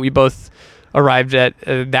shocked that we both arrived at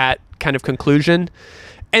that kind of conclusion.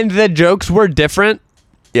 And the jokes were different.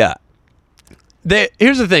 Yeah.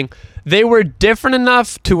 Here's the thing. They were different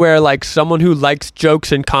enough to where like someone who likes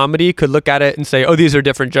jokes in comedy could look at it and say, oh, these are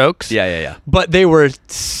different jokes. Yeah. But they were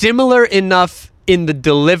similar enough in the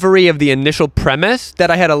delivery of the initial premise that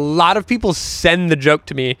I had a lot of people send the joke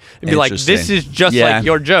to me and be like, this is just like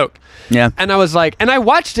your joke. Yeah. And I was like, and I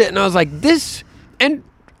watched it and I was like, this. And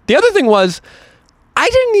the other thing was, I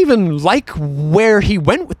didn't even like where he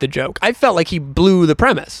went with the joke. I felt like he blew the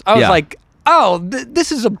premise. I was like, oh,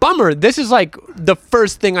 this is a bummer. This is like the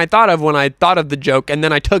first thing I thought of when I thought of the joke, and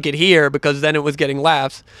then I took it here because then it was getting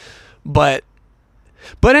laughs. But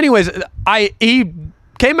anyways, he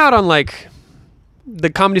came out on like the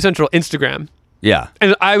Comedy Central Instagram. Yeah.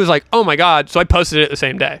 And I was like, oh my God. So I posted it the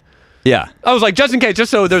same day. Yeah. I was like, just in case, just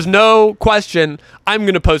so there's no question, I'm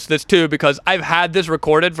going to post this too because I've had this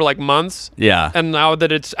recorded for like months. Yeah. And now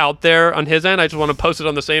that it's out there on his end, I just want to post it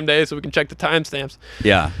on the same day so we can check the timestamps.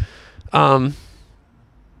 Yeah. Yeah.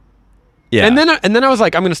 And then I was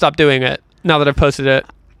like, I'm going to stop doing it now that I've posted it.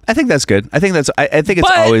 I think that's good. I think it's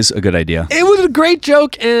always a good idea. It was a great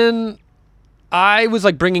joke, and I was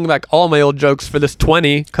like bringing back all my old jokes for this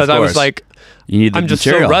 20 because I was like, I'm just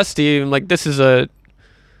so rusty. And like, this is a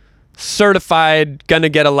certified gonna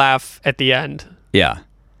get a laugh at the end. Yeah.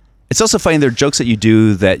 It's also funny, there are jokes that you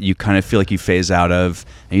do that you kind of feel like you phase out of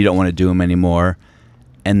and you don't want to do them anymore,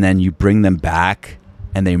 and then you bring them back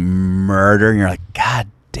and they murder and you're like, God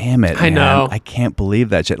damn it, man. I know. I can't believe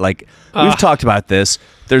that shit. Like, we've talked about this.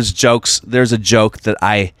 There's a joke that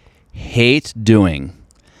I hate doing,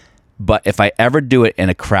 but if I ever do it in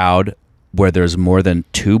a crowd where there's more than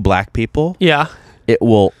 2 black people, it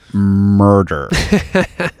will murder.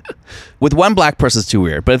 With one black person, it's too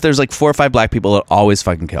weird. But if there's like 4 or 5 black people, it'll always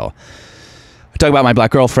fucking kill. I talk about my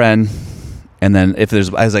black girlfriend, and then I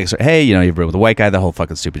was like, hey, you've been with a white guy, the whole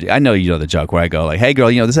fucking stupid. I know you know the joke where I go like, hey girl,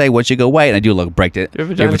 this hey, once you go white, and I do a little break it. Your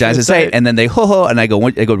vagina's say, and then they ho, and I go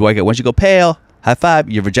white guy, once you go pale, high five.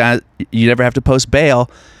 Your vagina, you never have to post bail,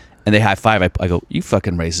 and they high five. I go, you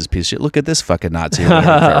fucking racist piece of shit. Look at this fucking Nazi.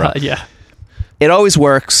 Yeah. It always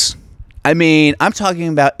works. I mean, I'm talking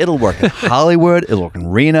about it'll work in Hollywood, it'll work in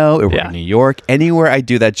Reno, it'll work in New York, anywhere I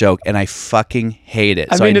do that joke, and I fucking hate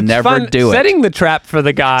it. So I never fun do it. Setting the trap for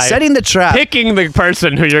the guy. Setting the trap. Picking the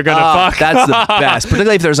person who you're going to fuck. That's the best.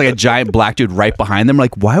 Particularly if there's like a giant black dude right behind them.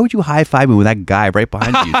 Like, why would you high-five me with that guy right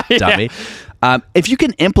behind you, you dummy? If you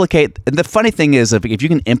can implicate, and the funny thing is, if you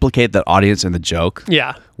can implicate the audience in the joke,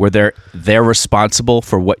 where they're responsible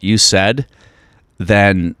for what you said,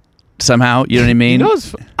 then somehow, you know what I mean?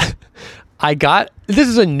 This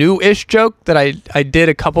is a new-ish joke that I did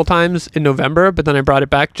a couple times in November, but then I brought it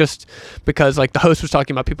back just because like the host was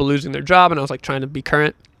talking about people losing their job, and I was like trying to be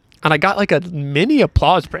current, and I got like a mini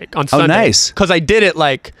applause break on Sunday. Oh, nice. Because I did it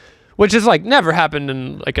like, which is like never happened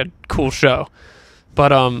in like a cool show,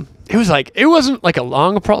 but it was like, it wasn't like a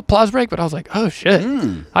long applause break, but I was like, oh shit,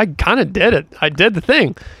 I kind of did it. I did the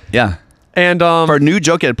thing. Yeah. And for a new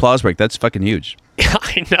joke at applause break, that's fucking huge.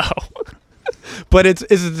 I know. But it's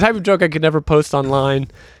the type of joke I could never post online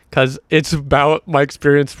because it's about my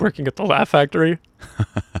experience working at the Laugh Factory.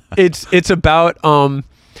 It's about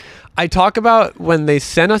I talk about when they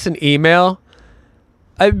sent us an email.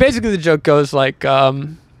 Basically, the joke goes like,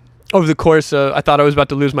 over the course of, I thought I was about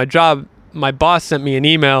to lose my job. My boss sent me an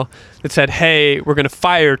email that said, "Hey, we're going to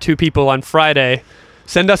fire 2 people on Friday.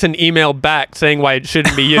 Send us an email back saying why it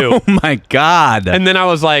shouldn't be you." Oh my God! And then I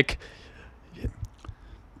was like.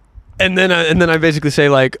 And then I basically say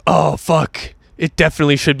like, oh fuck, it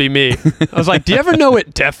definitely should be me. I was like, do you ever know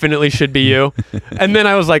it definitely should be you? And then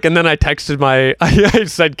I was like, and then I texted I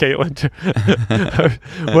said Caitlin.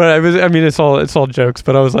 It's all jokes,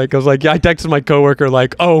 but I was like, yeah, I texted my coworker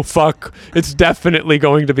like, oh fuck, it's definitely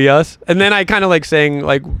going to be us. And then I kind of like saying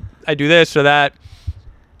like, I do this or that.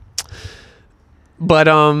 But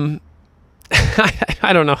I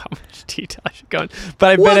don't know how much detail I should go in,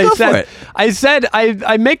 but I said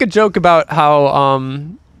I make a joke about how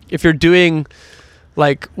if you're doing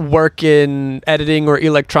like work in editing or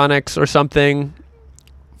electronics or something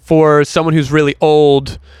for someone who's really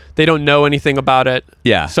old, they don't know anything about it.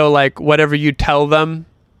 Yeah. So like whatever you tell them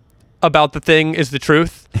about the thing is the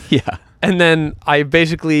truth. Yeah. And then I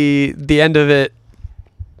basically, the end of it,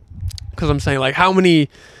 because I'm saying like, how many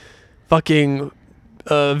fucking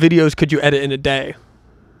videos could you edit in a day?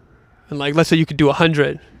 And like, let's say you could do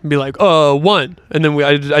 100 and be like, 1. And then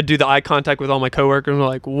I do the eye contact with all my coworkers and we're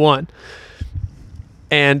like 1.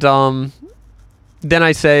 And then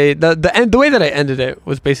I say the way that I ended it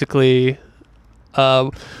was basically,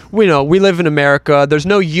 we live in America. There's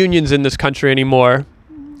no unions in this country anymore.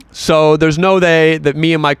 So there's no way that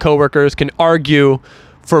me and my coworkers can argue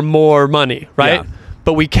for more money, right? Yeah.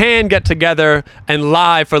 But we can get together and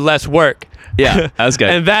lie for less work. Yeah, that was good.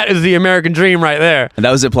 And that is the American dream right there. And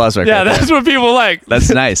that was it plus right Yeah, there. that's what people like. That's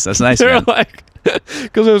nice. That's nice, They're man. like,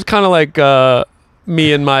 because it was kind of like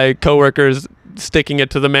me and my coworkers sticking it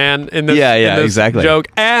to the man in this, in this exactly. joke,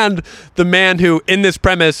 and the man who in this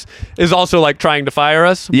premise is also like trying to fire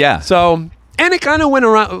us. Yeah. So, and it kind of went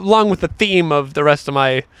along with the theme of the rest of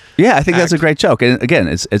my. Yeah, I think that's a great joke. And again,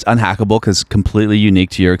 it's unhackable because completely unique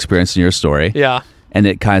to your experience and your story. Yeah. And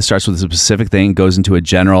it kind of starts with a specific thing, goes into a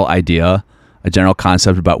general idea, a general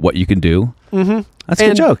concept about what you can do. Mm-hmm. That's a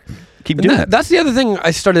good joke. Keep doing it. That's the other thing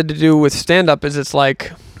I started to do with stand-up is it's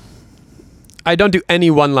like I don't do any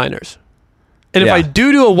one-liners. And if I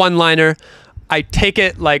do a one-liner, I take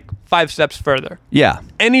it like 5 steps further. Yeah.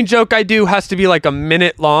 Any joke I do has to be like a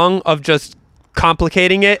minute long of just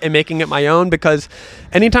complicating it and making it my own, because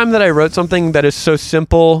anytime that I wrote something that is so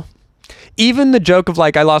simple, even the joke of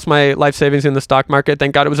like I lost my life savings in the stock market,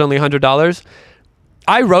 thank God it was only $100.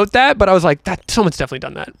 I wrote that, but I was like, that someone's definitely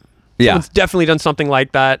done that. Yeah. Someone's definitely done something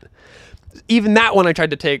like that. Even that one, I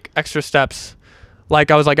tried to take extra steps. Like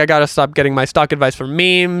I was like, I gotta stop getting my stock advice from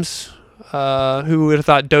memes. Who would have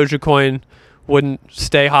thought Dogecoin wouldn't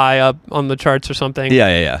stay high up on the charts or something?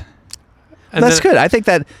 Yeah. And That's good. I think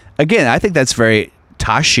that's very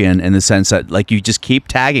Tashian in the sense that like you just keep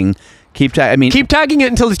tagging. Keep tagging it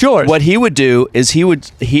until it's yours. What he would do is he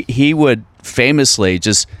would famously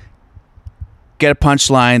just get a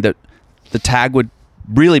punchline that the tag would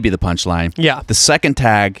really be the punchline. Yeah. The second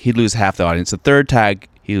tag, he'd lose half the audience. The third tag,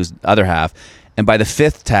 he'd lose the other half. And by the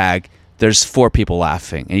fifth tag, there's 4 people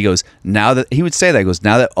laughing. And he goes, now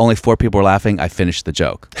that only 4 people are laughing, I finished the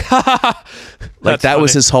joke. Like that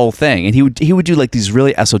was his whole thing. And he would do like these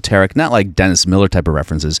really esoteric, not like Dennis Miller type of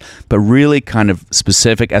references, but really kind of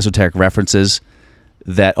specific esoteric references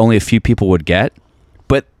that only a few people would get.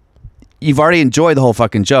 But you've already enjoyed the whole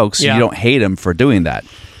fucking joke, so you don't hate him for doing that.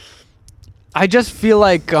 I just feel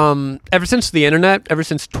like ever since the internet, ever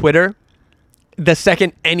since Twitter, the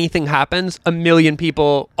second anything happens, a million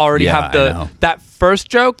people already have that first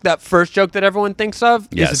joke that everyone thinks of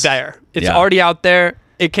is there. It's already out there.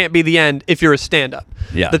 It can't be the end if you're a stand-up.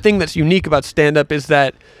 Yeah. The thing that's unique about stand-up is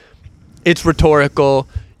that it's rhetorical.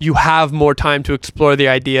 You have more time to explore the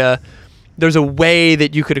idea. There's a way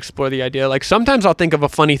that you could explore the idea. Like sometimes I'll think of a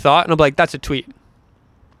funny thought and I'll be like, that's a tweet.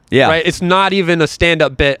 Yeah. Right? It's not even a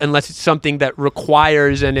stand-up bit unless it's something that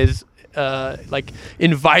requires and is like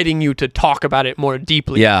inviting you to talk about it more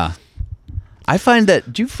deeply. Yeah. Do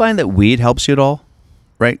you find that weed helps you at all?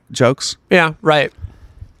 Right? Jokes? Yeah, right.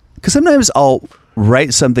 Because sometimes I'll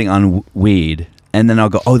write something on weed and then I'll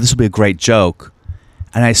go, oh, this will be a great joke.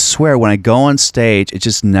 And I swear when I go on stage, it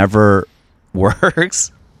just never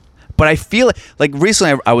works. But I feel like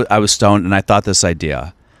recently I was stoned and I thought this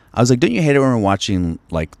idea. I was like, don't you hate it when we're watching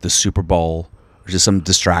like the Super Bowl or just some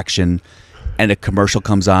distraction and a commercial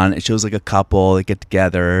comes on? It shows like a couple, they get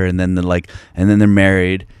together and then they're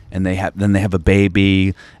married and they have a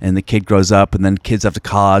baby and the kid grows up and then kids after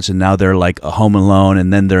college and now they're like a home alone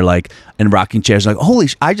and then they're like in rocking chairs like, holy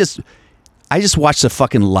I just watched a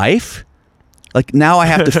fucking life. Like now I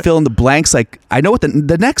have to fill in the blanks. Like I know what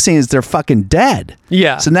the next scene is. They're fucking dead.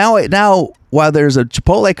 Yeah. So now while there's a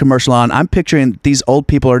Chipotle commercial on, I'm picturing these old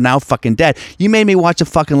people are now fucking dead. You made me watch a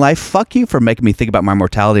fucking life. Fuck you for making me think about my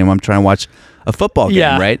mortality when I'm trying to watch a football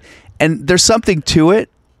game, right? And there's something to it.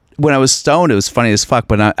 When I was stoned, it was funny as fuck.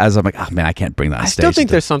 But as I'm like, oh man, I can't bring that on stage. I still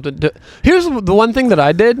think there's something. Here's the one thing that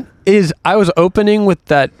I did is I was opening with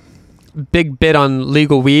that big bit on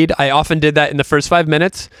legal weed. I often did that in the first 5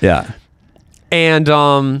 minutes. Yeah. And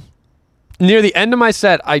near the end of my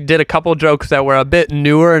set, I did a couple jokes that were a bit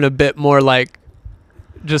newer and a bit more like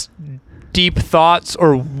just deep thoughts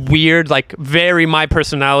or weird, like very my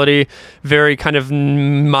personality, very kind of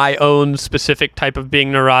my own specific type of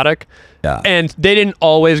being neurotic. Yeah. And they didn't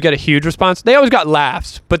always get a huge response. They always got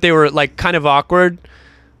laughs, but they were like kind of awkward.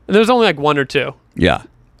 And there was only like 1 or 2. Yeah.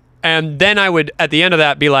 And then I would, at the end of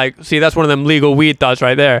that, be like, see, that's one of them legal weed thoughts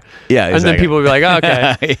right there. Yeah, exactly. And then people would be like, oh,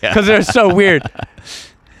 okay. Because they're so weird.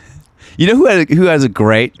 You know who has a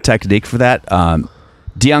great technique for that?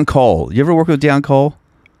 Dion Cole. You ever work with Dion Cole?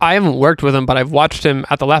 I haven't worked with him, but I've watched him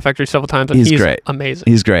at the Laugh Factory several times, and he's great. Amazing.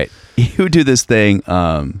 He's great. He would do this thing.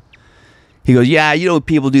 He goes, yeah, you know,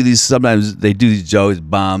 people do these, sometimes they do these jokes,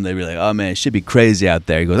 bomb. They be like, oh, man, it should be crazy out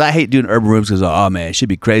there. He goes, I hate doing urban rooms because, oh, man, it should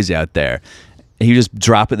be crazy out there. And he would just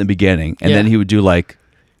drop it in the beginning. And then he would do like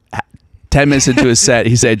 10 minutes into his set,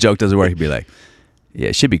 he said a joke doesn't work. He'd be like, Yeah,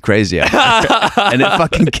 it should be crazy out there. And it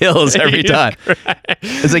fucking kills every time.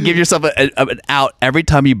 It's like give yourself an out. Every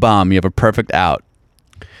time you bomb, you have a perfect out.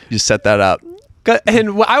 You set that up.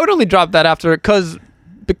 And I would only drop that after because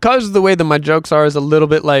the way that my jokes are is a little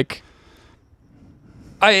bit like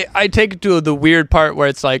I take it to the weird part where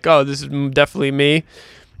it's like, oh, this is definitely me.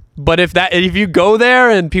 But if you go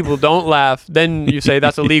there and people don't laugh, then you say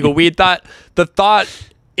that's illegal weed. The thought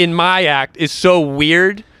in my act is so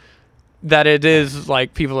weird that it is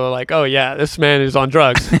like people are like, oh yeah, this man is on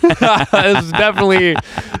drugs. This is definitely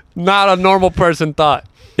not a normal person thought.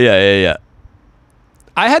 Yeah.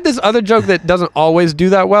 I had this other joke that doesn't always do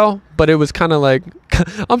that well, but it was kind of like,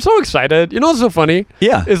 I'm so excited. You know what's so funny?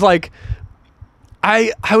 Yeah. It's like,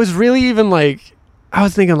 I was really even like, I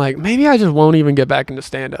was thinking like, maybe I just won't even get back into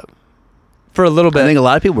stand-up for a little bit. I think a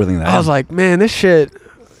lot of people were thinking that. I was like, man, this shit,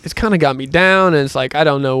 it's kind of got me down, and it's like, I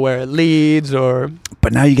don't know where it leads, or...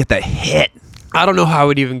 But now you get that hit. I don't know how I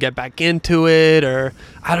would even get back into it, or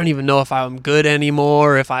I don't even know if I'm good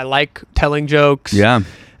anymore, if I like telling jokes. Yeah.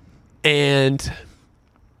 And,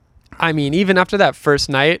 I mean, even after that first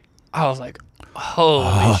night, I was like,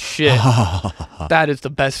 holy shit. That is the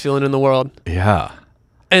best feeling in the world. Yeah.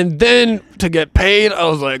 And then to get paid, I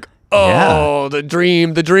was like, oh, the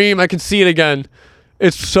dream. I can see it again.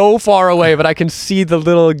 It's so far away, but I can see the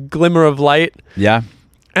little glimmer of light. Yeah.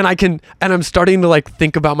 And I'm starting to like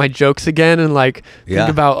think about my jokes again and like think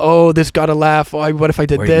about, oh, this got a laugh. Oh, what if I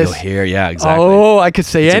did Where this? you go here. Yeah, exactly. Oh, I could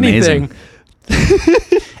say anything.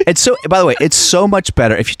 It's so, by the way, it's so much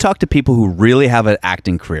better if you talk to people who really have an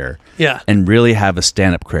acting career. Yeah. And really have a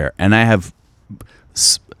stand-up career. And I have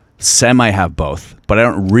have both, but I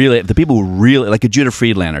don't really, the people who really, like a Judah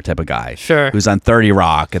Friedlander type of guy. Sure. Who's on 30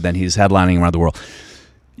 Rock and then he's headlining around the world.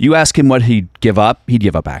 You ask him what he'd give up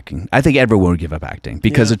acting. I think everyone would give up acting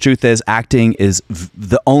because the truth is acting is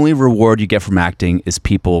the only reward you get from acting is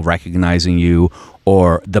people recognizing you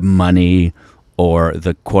or the money or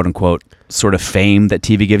the quote unquote sort of fame that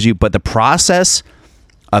TV gives you. But the process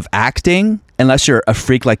of acting, unless you're a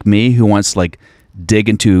freak like me who wants to like dig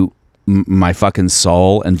into my fucking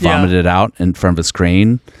soul and vomit it out in front of a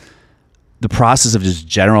screen, the process of just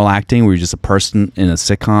general acting where you're just a person in a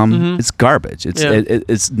sitcom, it's garbage.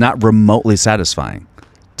 It's not remotely satisfying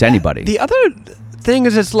to anybody. The other thing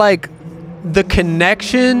is it's like the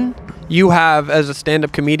connection you have as a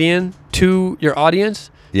stand-up comedian to your audience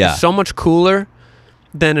is so much cooler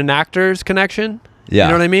than an actor's connection. Yeah.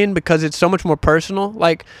 You know what I mean? Because it's so much more personal.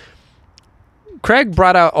 Like Craig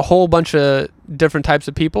brought out a whole bunch of different types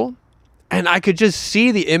of people, and I could just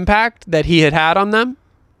see the impact that he had on them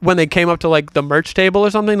when they came up to like the merch table or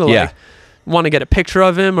something to like want to get a picture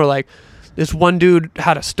of him, or like this one dude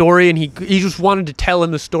had a story and he just wanted to tell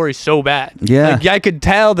him the story so bad. Yeah. Like, I could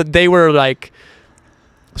tell that they were like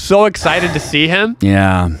so excited to see him.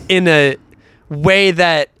 Yeah. In a way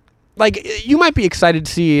that like you might be excited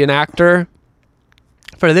to see an actor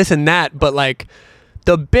for this and that, but like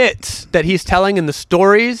the bits that he's telling in the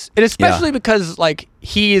stories, and especially because like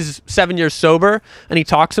he is 7 years sober and he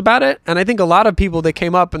talks about it, and I think a lot of people that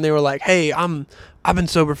came up and they were like, hey, I've been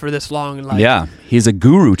sober for this long, and like he's a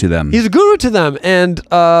guru to them. And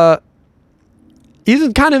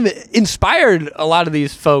he's kind of inspired a lot of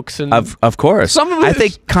these folks, and of course some of it I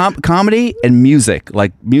think comedy and music,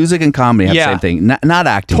 like music and comedy have the same thing, not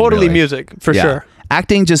acting. Totally really. Music for sure.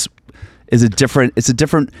 Acting just is a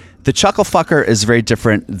different the chuckle fucker is very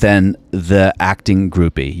different than the acting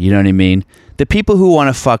groupie. You know what I mean? The people who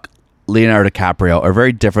want to fuck Leonardo DiCaprio are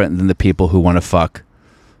very different than the people who want to fuck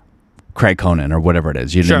Craig Conan or whatever it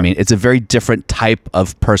is. You know what I mean? It's a very different type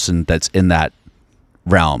of person that's in that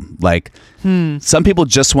realm. Like some people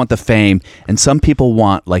just want the fame, and some people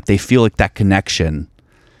want, like, they feel like that connection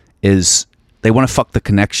is, they want to fuck the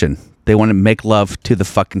connection. They want to make love to the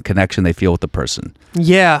fucking connection they feel with the person.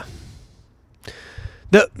 Yeah.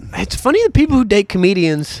 It's funny that people who date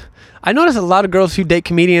comedians, I notice a lot of girls who date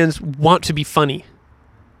comedians want to be funny.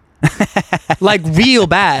 Like real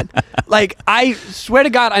bad. Like I swear to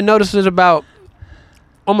God, I noticed it about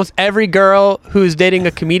almost every girl who's dating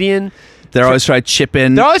a comedian. They're always trying to chip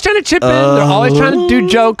in. They're always trying to chip in. They're always trying to do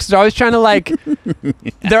jokes. They're always trying to like,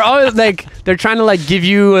 they're always like, they're trying to like give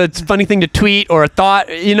you a funny thing to tweet or a thought,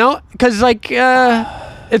 you know? Because like,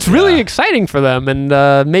 it's really exciting for them.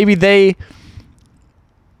 And maybe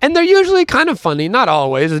and they're usually kind of funny. Not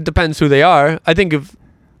always. It depends who they are. I think if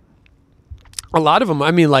a lot of them, I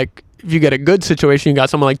mean, like, if you get a good situation, you got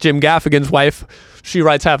someone like Jim Gaffigan's wife, she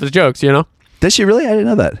writes half his jokes, you know? Does she really? I didn't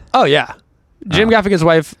know that. Oh, yeah. Jim Gaffigan's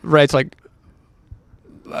wife writes, like,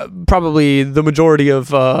 probably the majority of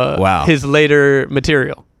his later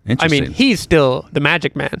material. I Interesting. mean, he's still the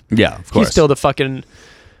Magic Man. Yeah, of course. He's still the fucking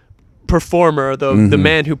performer, the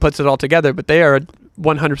man who puts it all together. But they are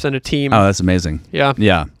 100% a team. Oh, that's amazing. Yeah.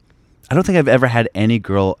 Yeah. I don't think I've ever had any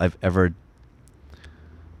girl I've ever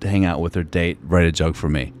hang out with or date write a joke for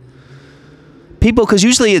me. People, because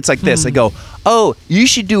usually it's like this. They go, "Oh, you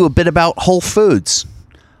should do a bit about Whole Foods."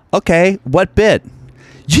 Okay, what bit?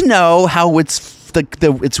 You know how it's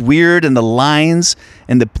it's weird and the lines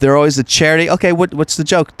and they're always the charity. Okay, what's the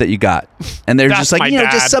joke that you got? And they're just like,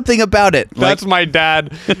 just something about it. That's my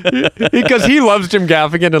dad, because he loves Jim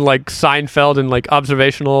Gaffigan and like Seinfeld and like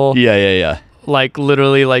observational. Yeah. Like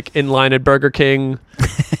literally like in line at Burger King.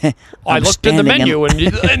 I looked in the menu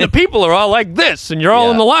and the people are all like this and you're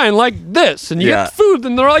all in the line like this and you get food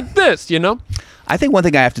and they're like this, you know? I think one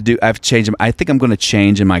thing I have to do, I think I'm going to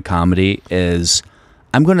change in my comedy is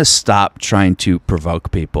I'm going to stop trying to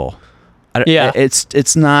provoke people.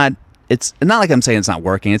 It's not like I'm saying it's not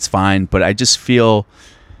working. It's fine. But I just feel,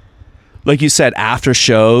 like you said, after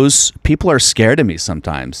shows, people are scared of me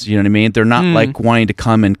sometimes. You know what I mean? They're not like wanting to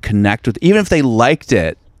come and connect with, even if they liked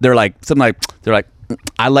it. They're like,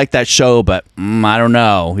 I like that show, but I don't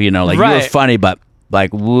know. You know, like you were funny, but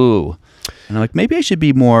like, woo. And I'm like, maybe I should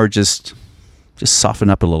be more just soften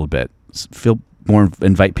up a little bit. Feel more,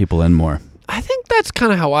 invite people in more. I think that's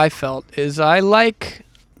kind of how I felt.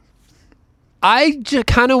 I just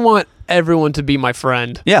kind of want everyone to be my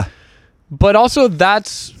friend. Yeah. But also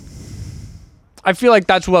I feel like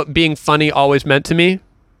that's what being funny always meant to me.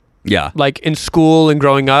 Yeah. Like in school and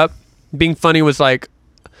growing up, being funny was like,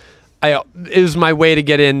 it was my way to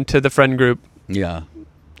get into the friend group. Yeah.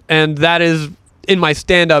 And that is, in my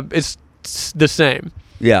stand-up, it's the same.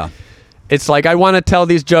 Yeah. It's like, I want to tell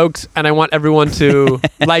these jokes and I want everyone to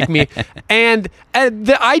like me. And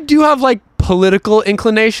I do have like political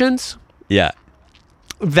inclinations. Yeah.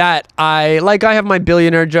 That I have my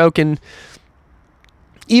billionaire joke, and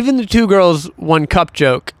even the 2 girls 1 cup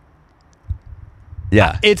joke.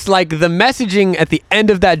 Yeah. It's like the messaging at the end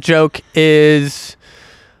of that joke is,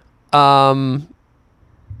 I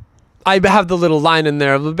have the little line in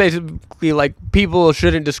there, basically like people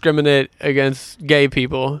shouldn't discriminate against gay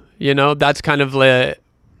people. You know, that's kind of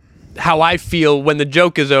how I feel when the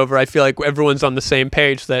joke is over. I feel like everyone's on the same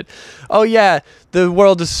page that, oh yeah, the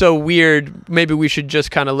world is so weird. Maybe we should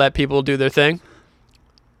just kind of let people do their thing.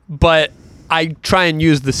 But I try and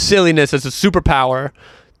use the silliness as a superpower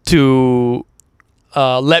to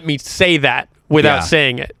let me say that without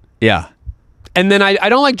saying it. Yeah. And then I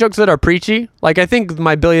don't like jokes that are preachy. Like, I think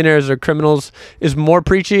my billionaires are criminals is more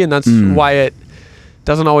preachy, and that's why it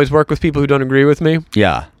doesn't always work with people who don't agree with me.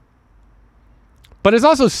 Yeah. But it's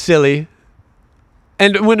also silly.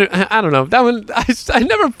 And I don't know, that one, I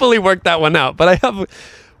never fully worked that one out, but I have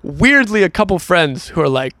weirdly a couple friends who are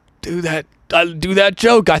like, do that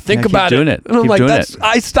joke. I think about doing it. it. And I'm keep like, doing it.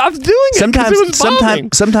 I stopped doing it because it was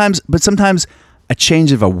bombing. Sometimes a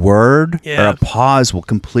change of a word or a pause will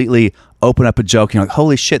completely open up a joke. You're like,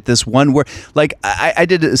 holy shit, this one word. Like I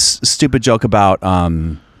did a stupid joke about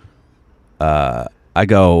I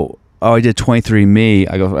go, oh, I did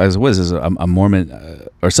 23andMe. I go, what is this, a Mormon,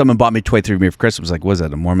 or someone bought me 23andMe for Christmas. Like, what is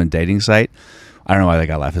that, a Mormon dating site? I don't know why they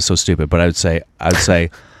got laughed. It's so stupid. But I would say,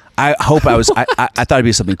 I hope I was, I thought it'd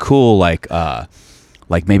be something cool, like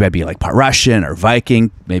maybe I'd be like part Russian or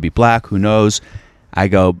Viking, maybe black, who knows. I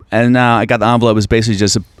go, and I got the envelope. It was basically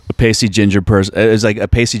just a pasty ginger person. It was like a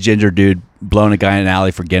pasty ginger dude blowing a guy in an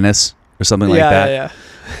alley for Guinness or something like that.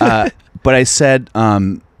 Yeah. But I said,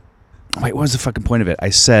 wait, what was the fucking point of it? I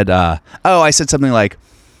said, I said something like,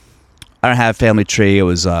 I don't have a family tree. It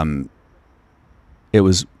was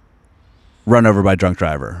run over by a drunk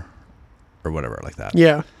driver or whatever like that.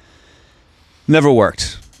 Yeah. Never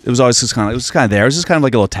worked. It was always just kind of there. It was just kind of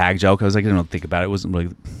like a little tag joke. I was like, I didn't think about it. It wasn't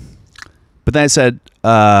really. But then I said,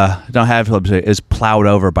 don't have family tree. It was plowed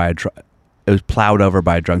over by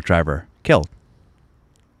a drunk driver. Killed.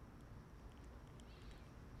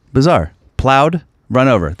 Bizarre. Plowed, run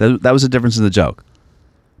over. That was the difference in the joke.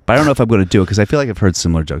 But I don't know if I'm going to do it because I feel like I've heard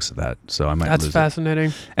similar jokes to that. So I might. That's lose fascinating.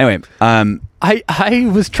 It. Anyway, I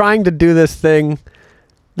was trying to do this thing.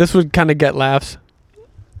 This would kind of get laughs.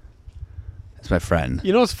 It's my friend.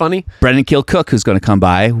 You know what's funny? Brendan Keel Cook, who's going to come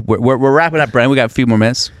by. We're wrapping up, Brendan. We got a few more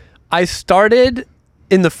minutes. I started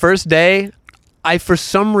in the first day. I, for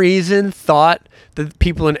some reason, thought that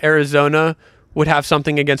people in Arizona would have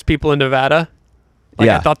something against people in Nevada. Like,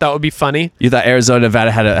 I thought that would be funny. You thought Arizona,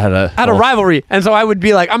 Nevada had a rivalry, and so I would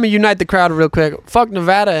be like, "I'm gonna unite the crowd real quick. Fuck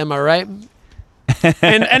Nevada, am I right?"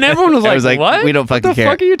 and everyone was like, "What? We don't fucking care.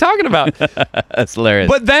 What the fuck are you talking about?" That's hilarious.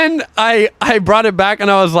 But then I brought it back, and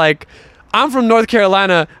I was like, I'm from North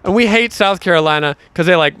Carolina, and we hate South Carolina because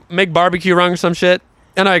they like make barbecue rung or some shit.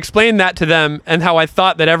 And I explained that to them and how I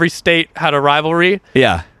thought that every state had a rivalry.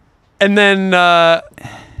 Yeah. And then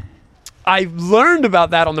I learned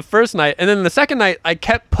about that on the first night. And then the second night, I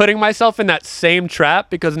kept putting myself in that same trap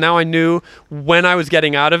because now I knew when I was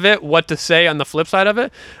getting out of it, what to say on the flip side of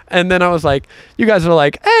it. And then I was like, you guys are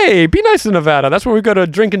like, hey, be nice to Nevada. That's where we go to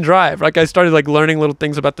drink and drive. Like I started like learning little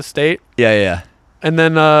things about the state. Yeah. And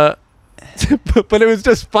then, but it was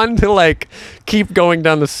just fun to like keep going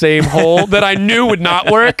down the same hole that I knew would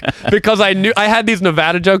not work because I knew I had these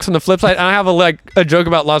Nevada jokes on the flip side, and I have a joke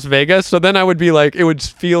about Las Vegas. So then I would be like, it would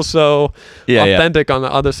feel so authentic on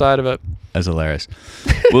the other side of it. That's hilarious.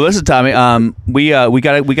 Well, listen, Tommy. We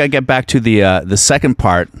gotta get back to the second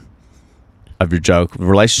part of your joke,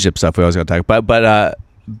 relationship stuff. We always gotta talk about,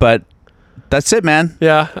 but that's it, man.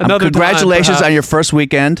 Yeah. Congratulations time, on your first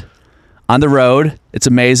weekend on the road. It's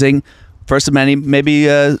amazing. First of many. Maybe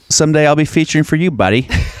someday I'll be featuring for you, buddy.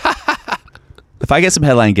 If I get some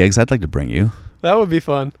headline gigs, I'd like to bring you. That would be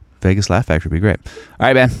fun. Vegas Laugh Factory would be great. All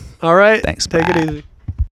right, man. All right. Thanks. Take Bye. it easy.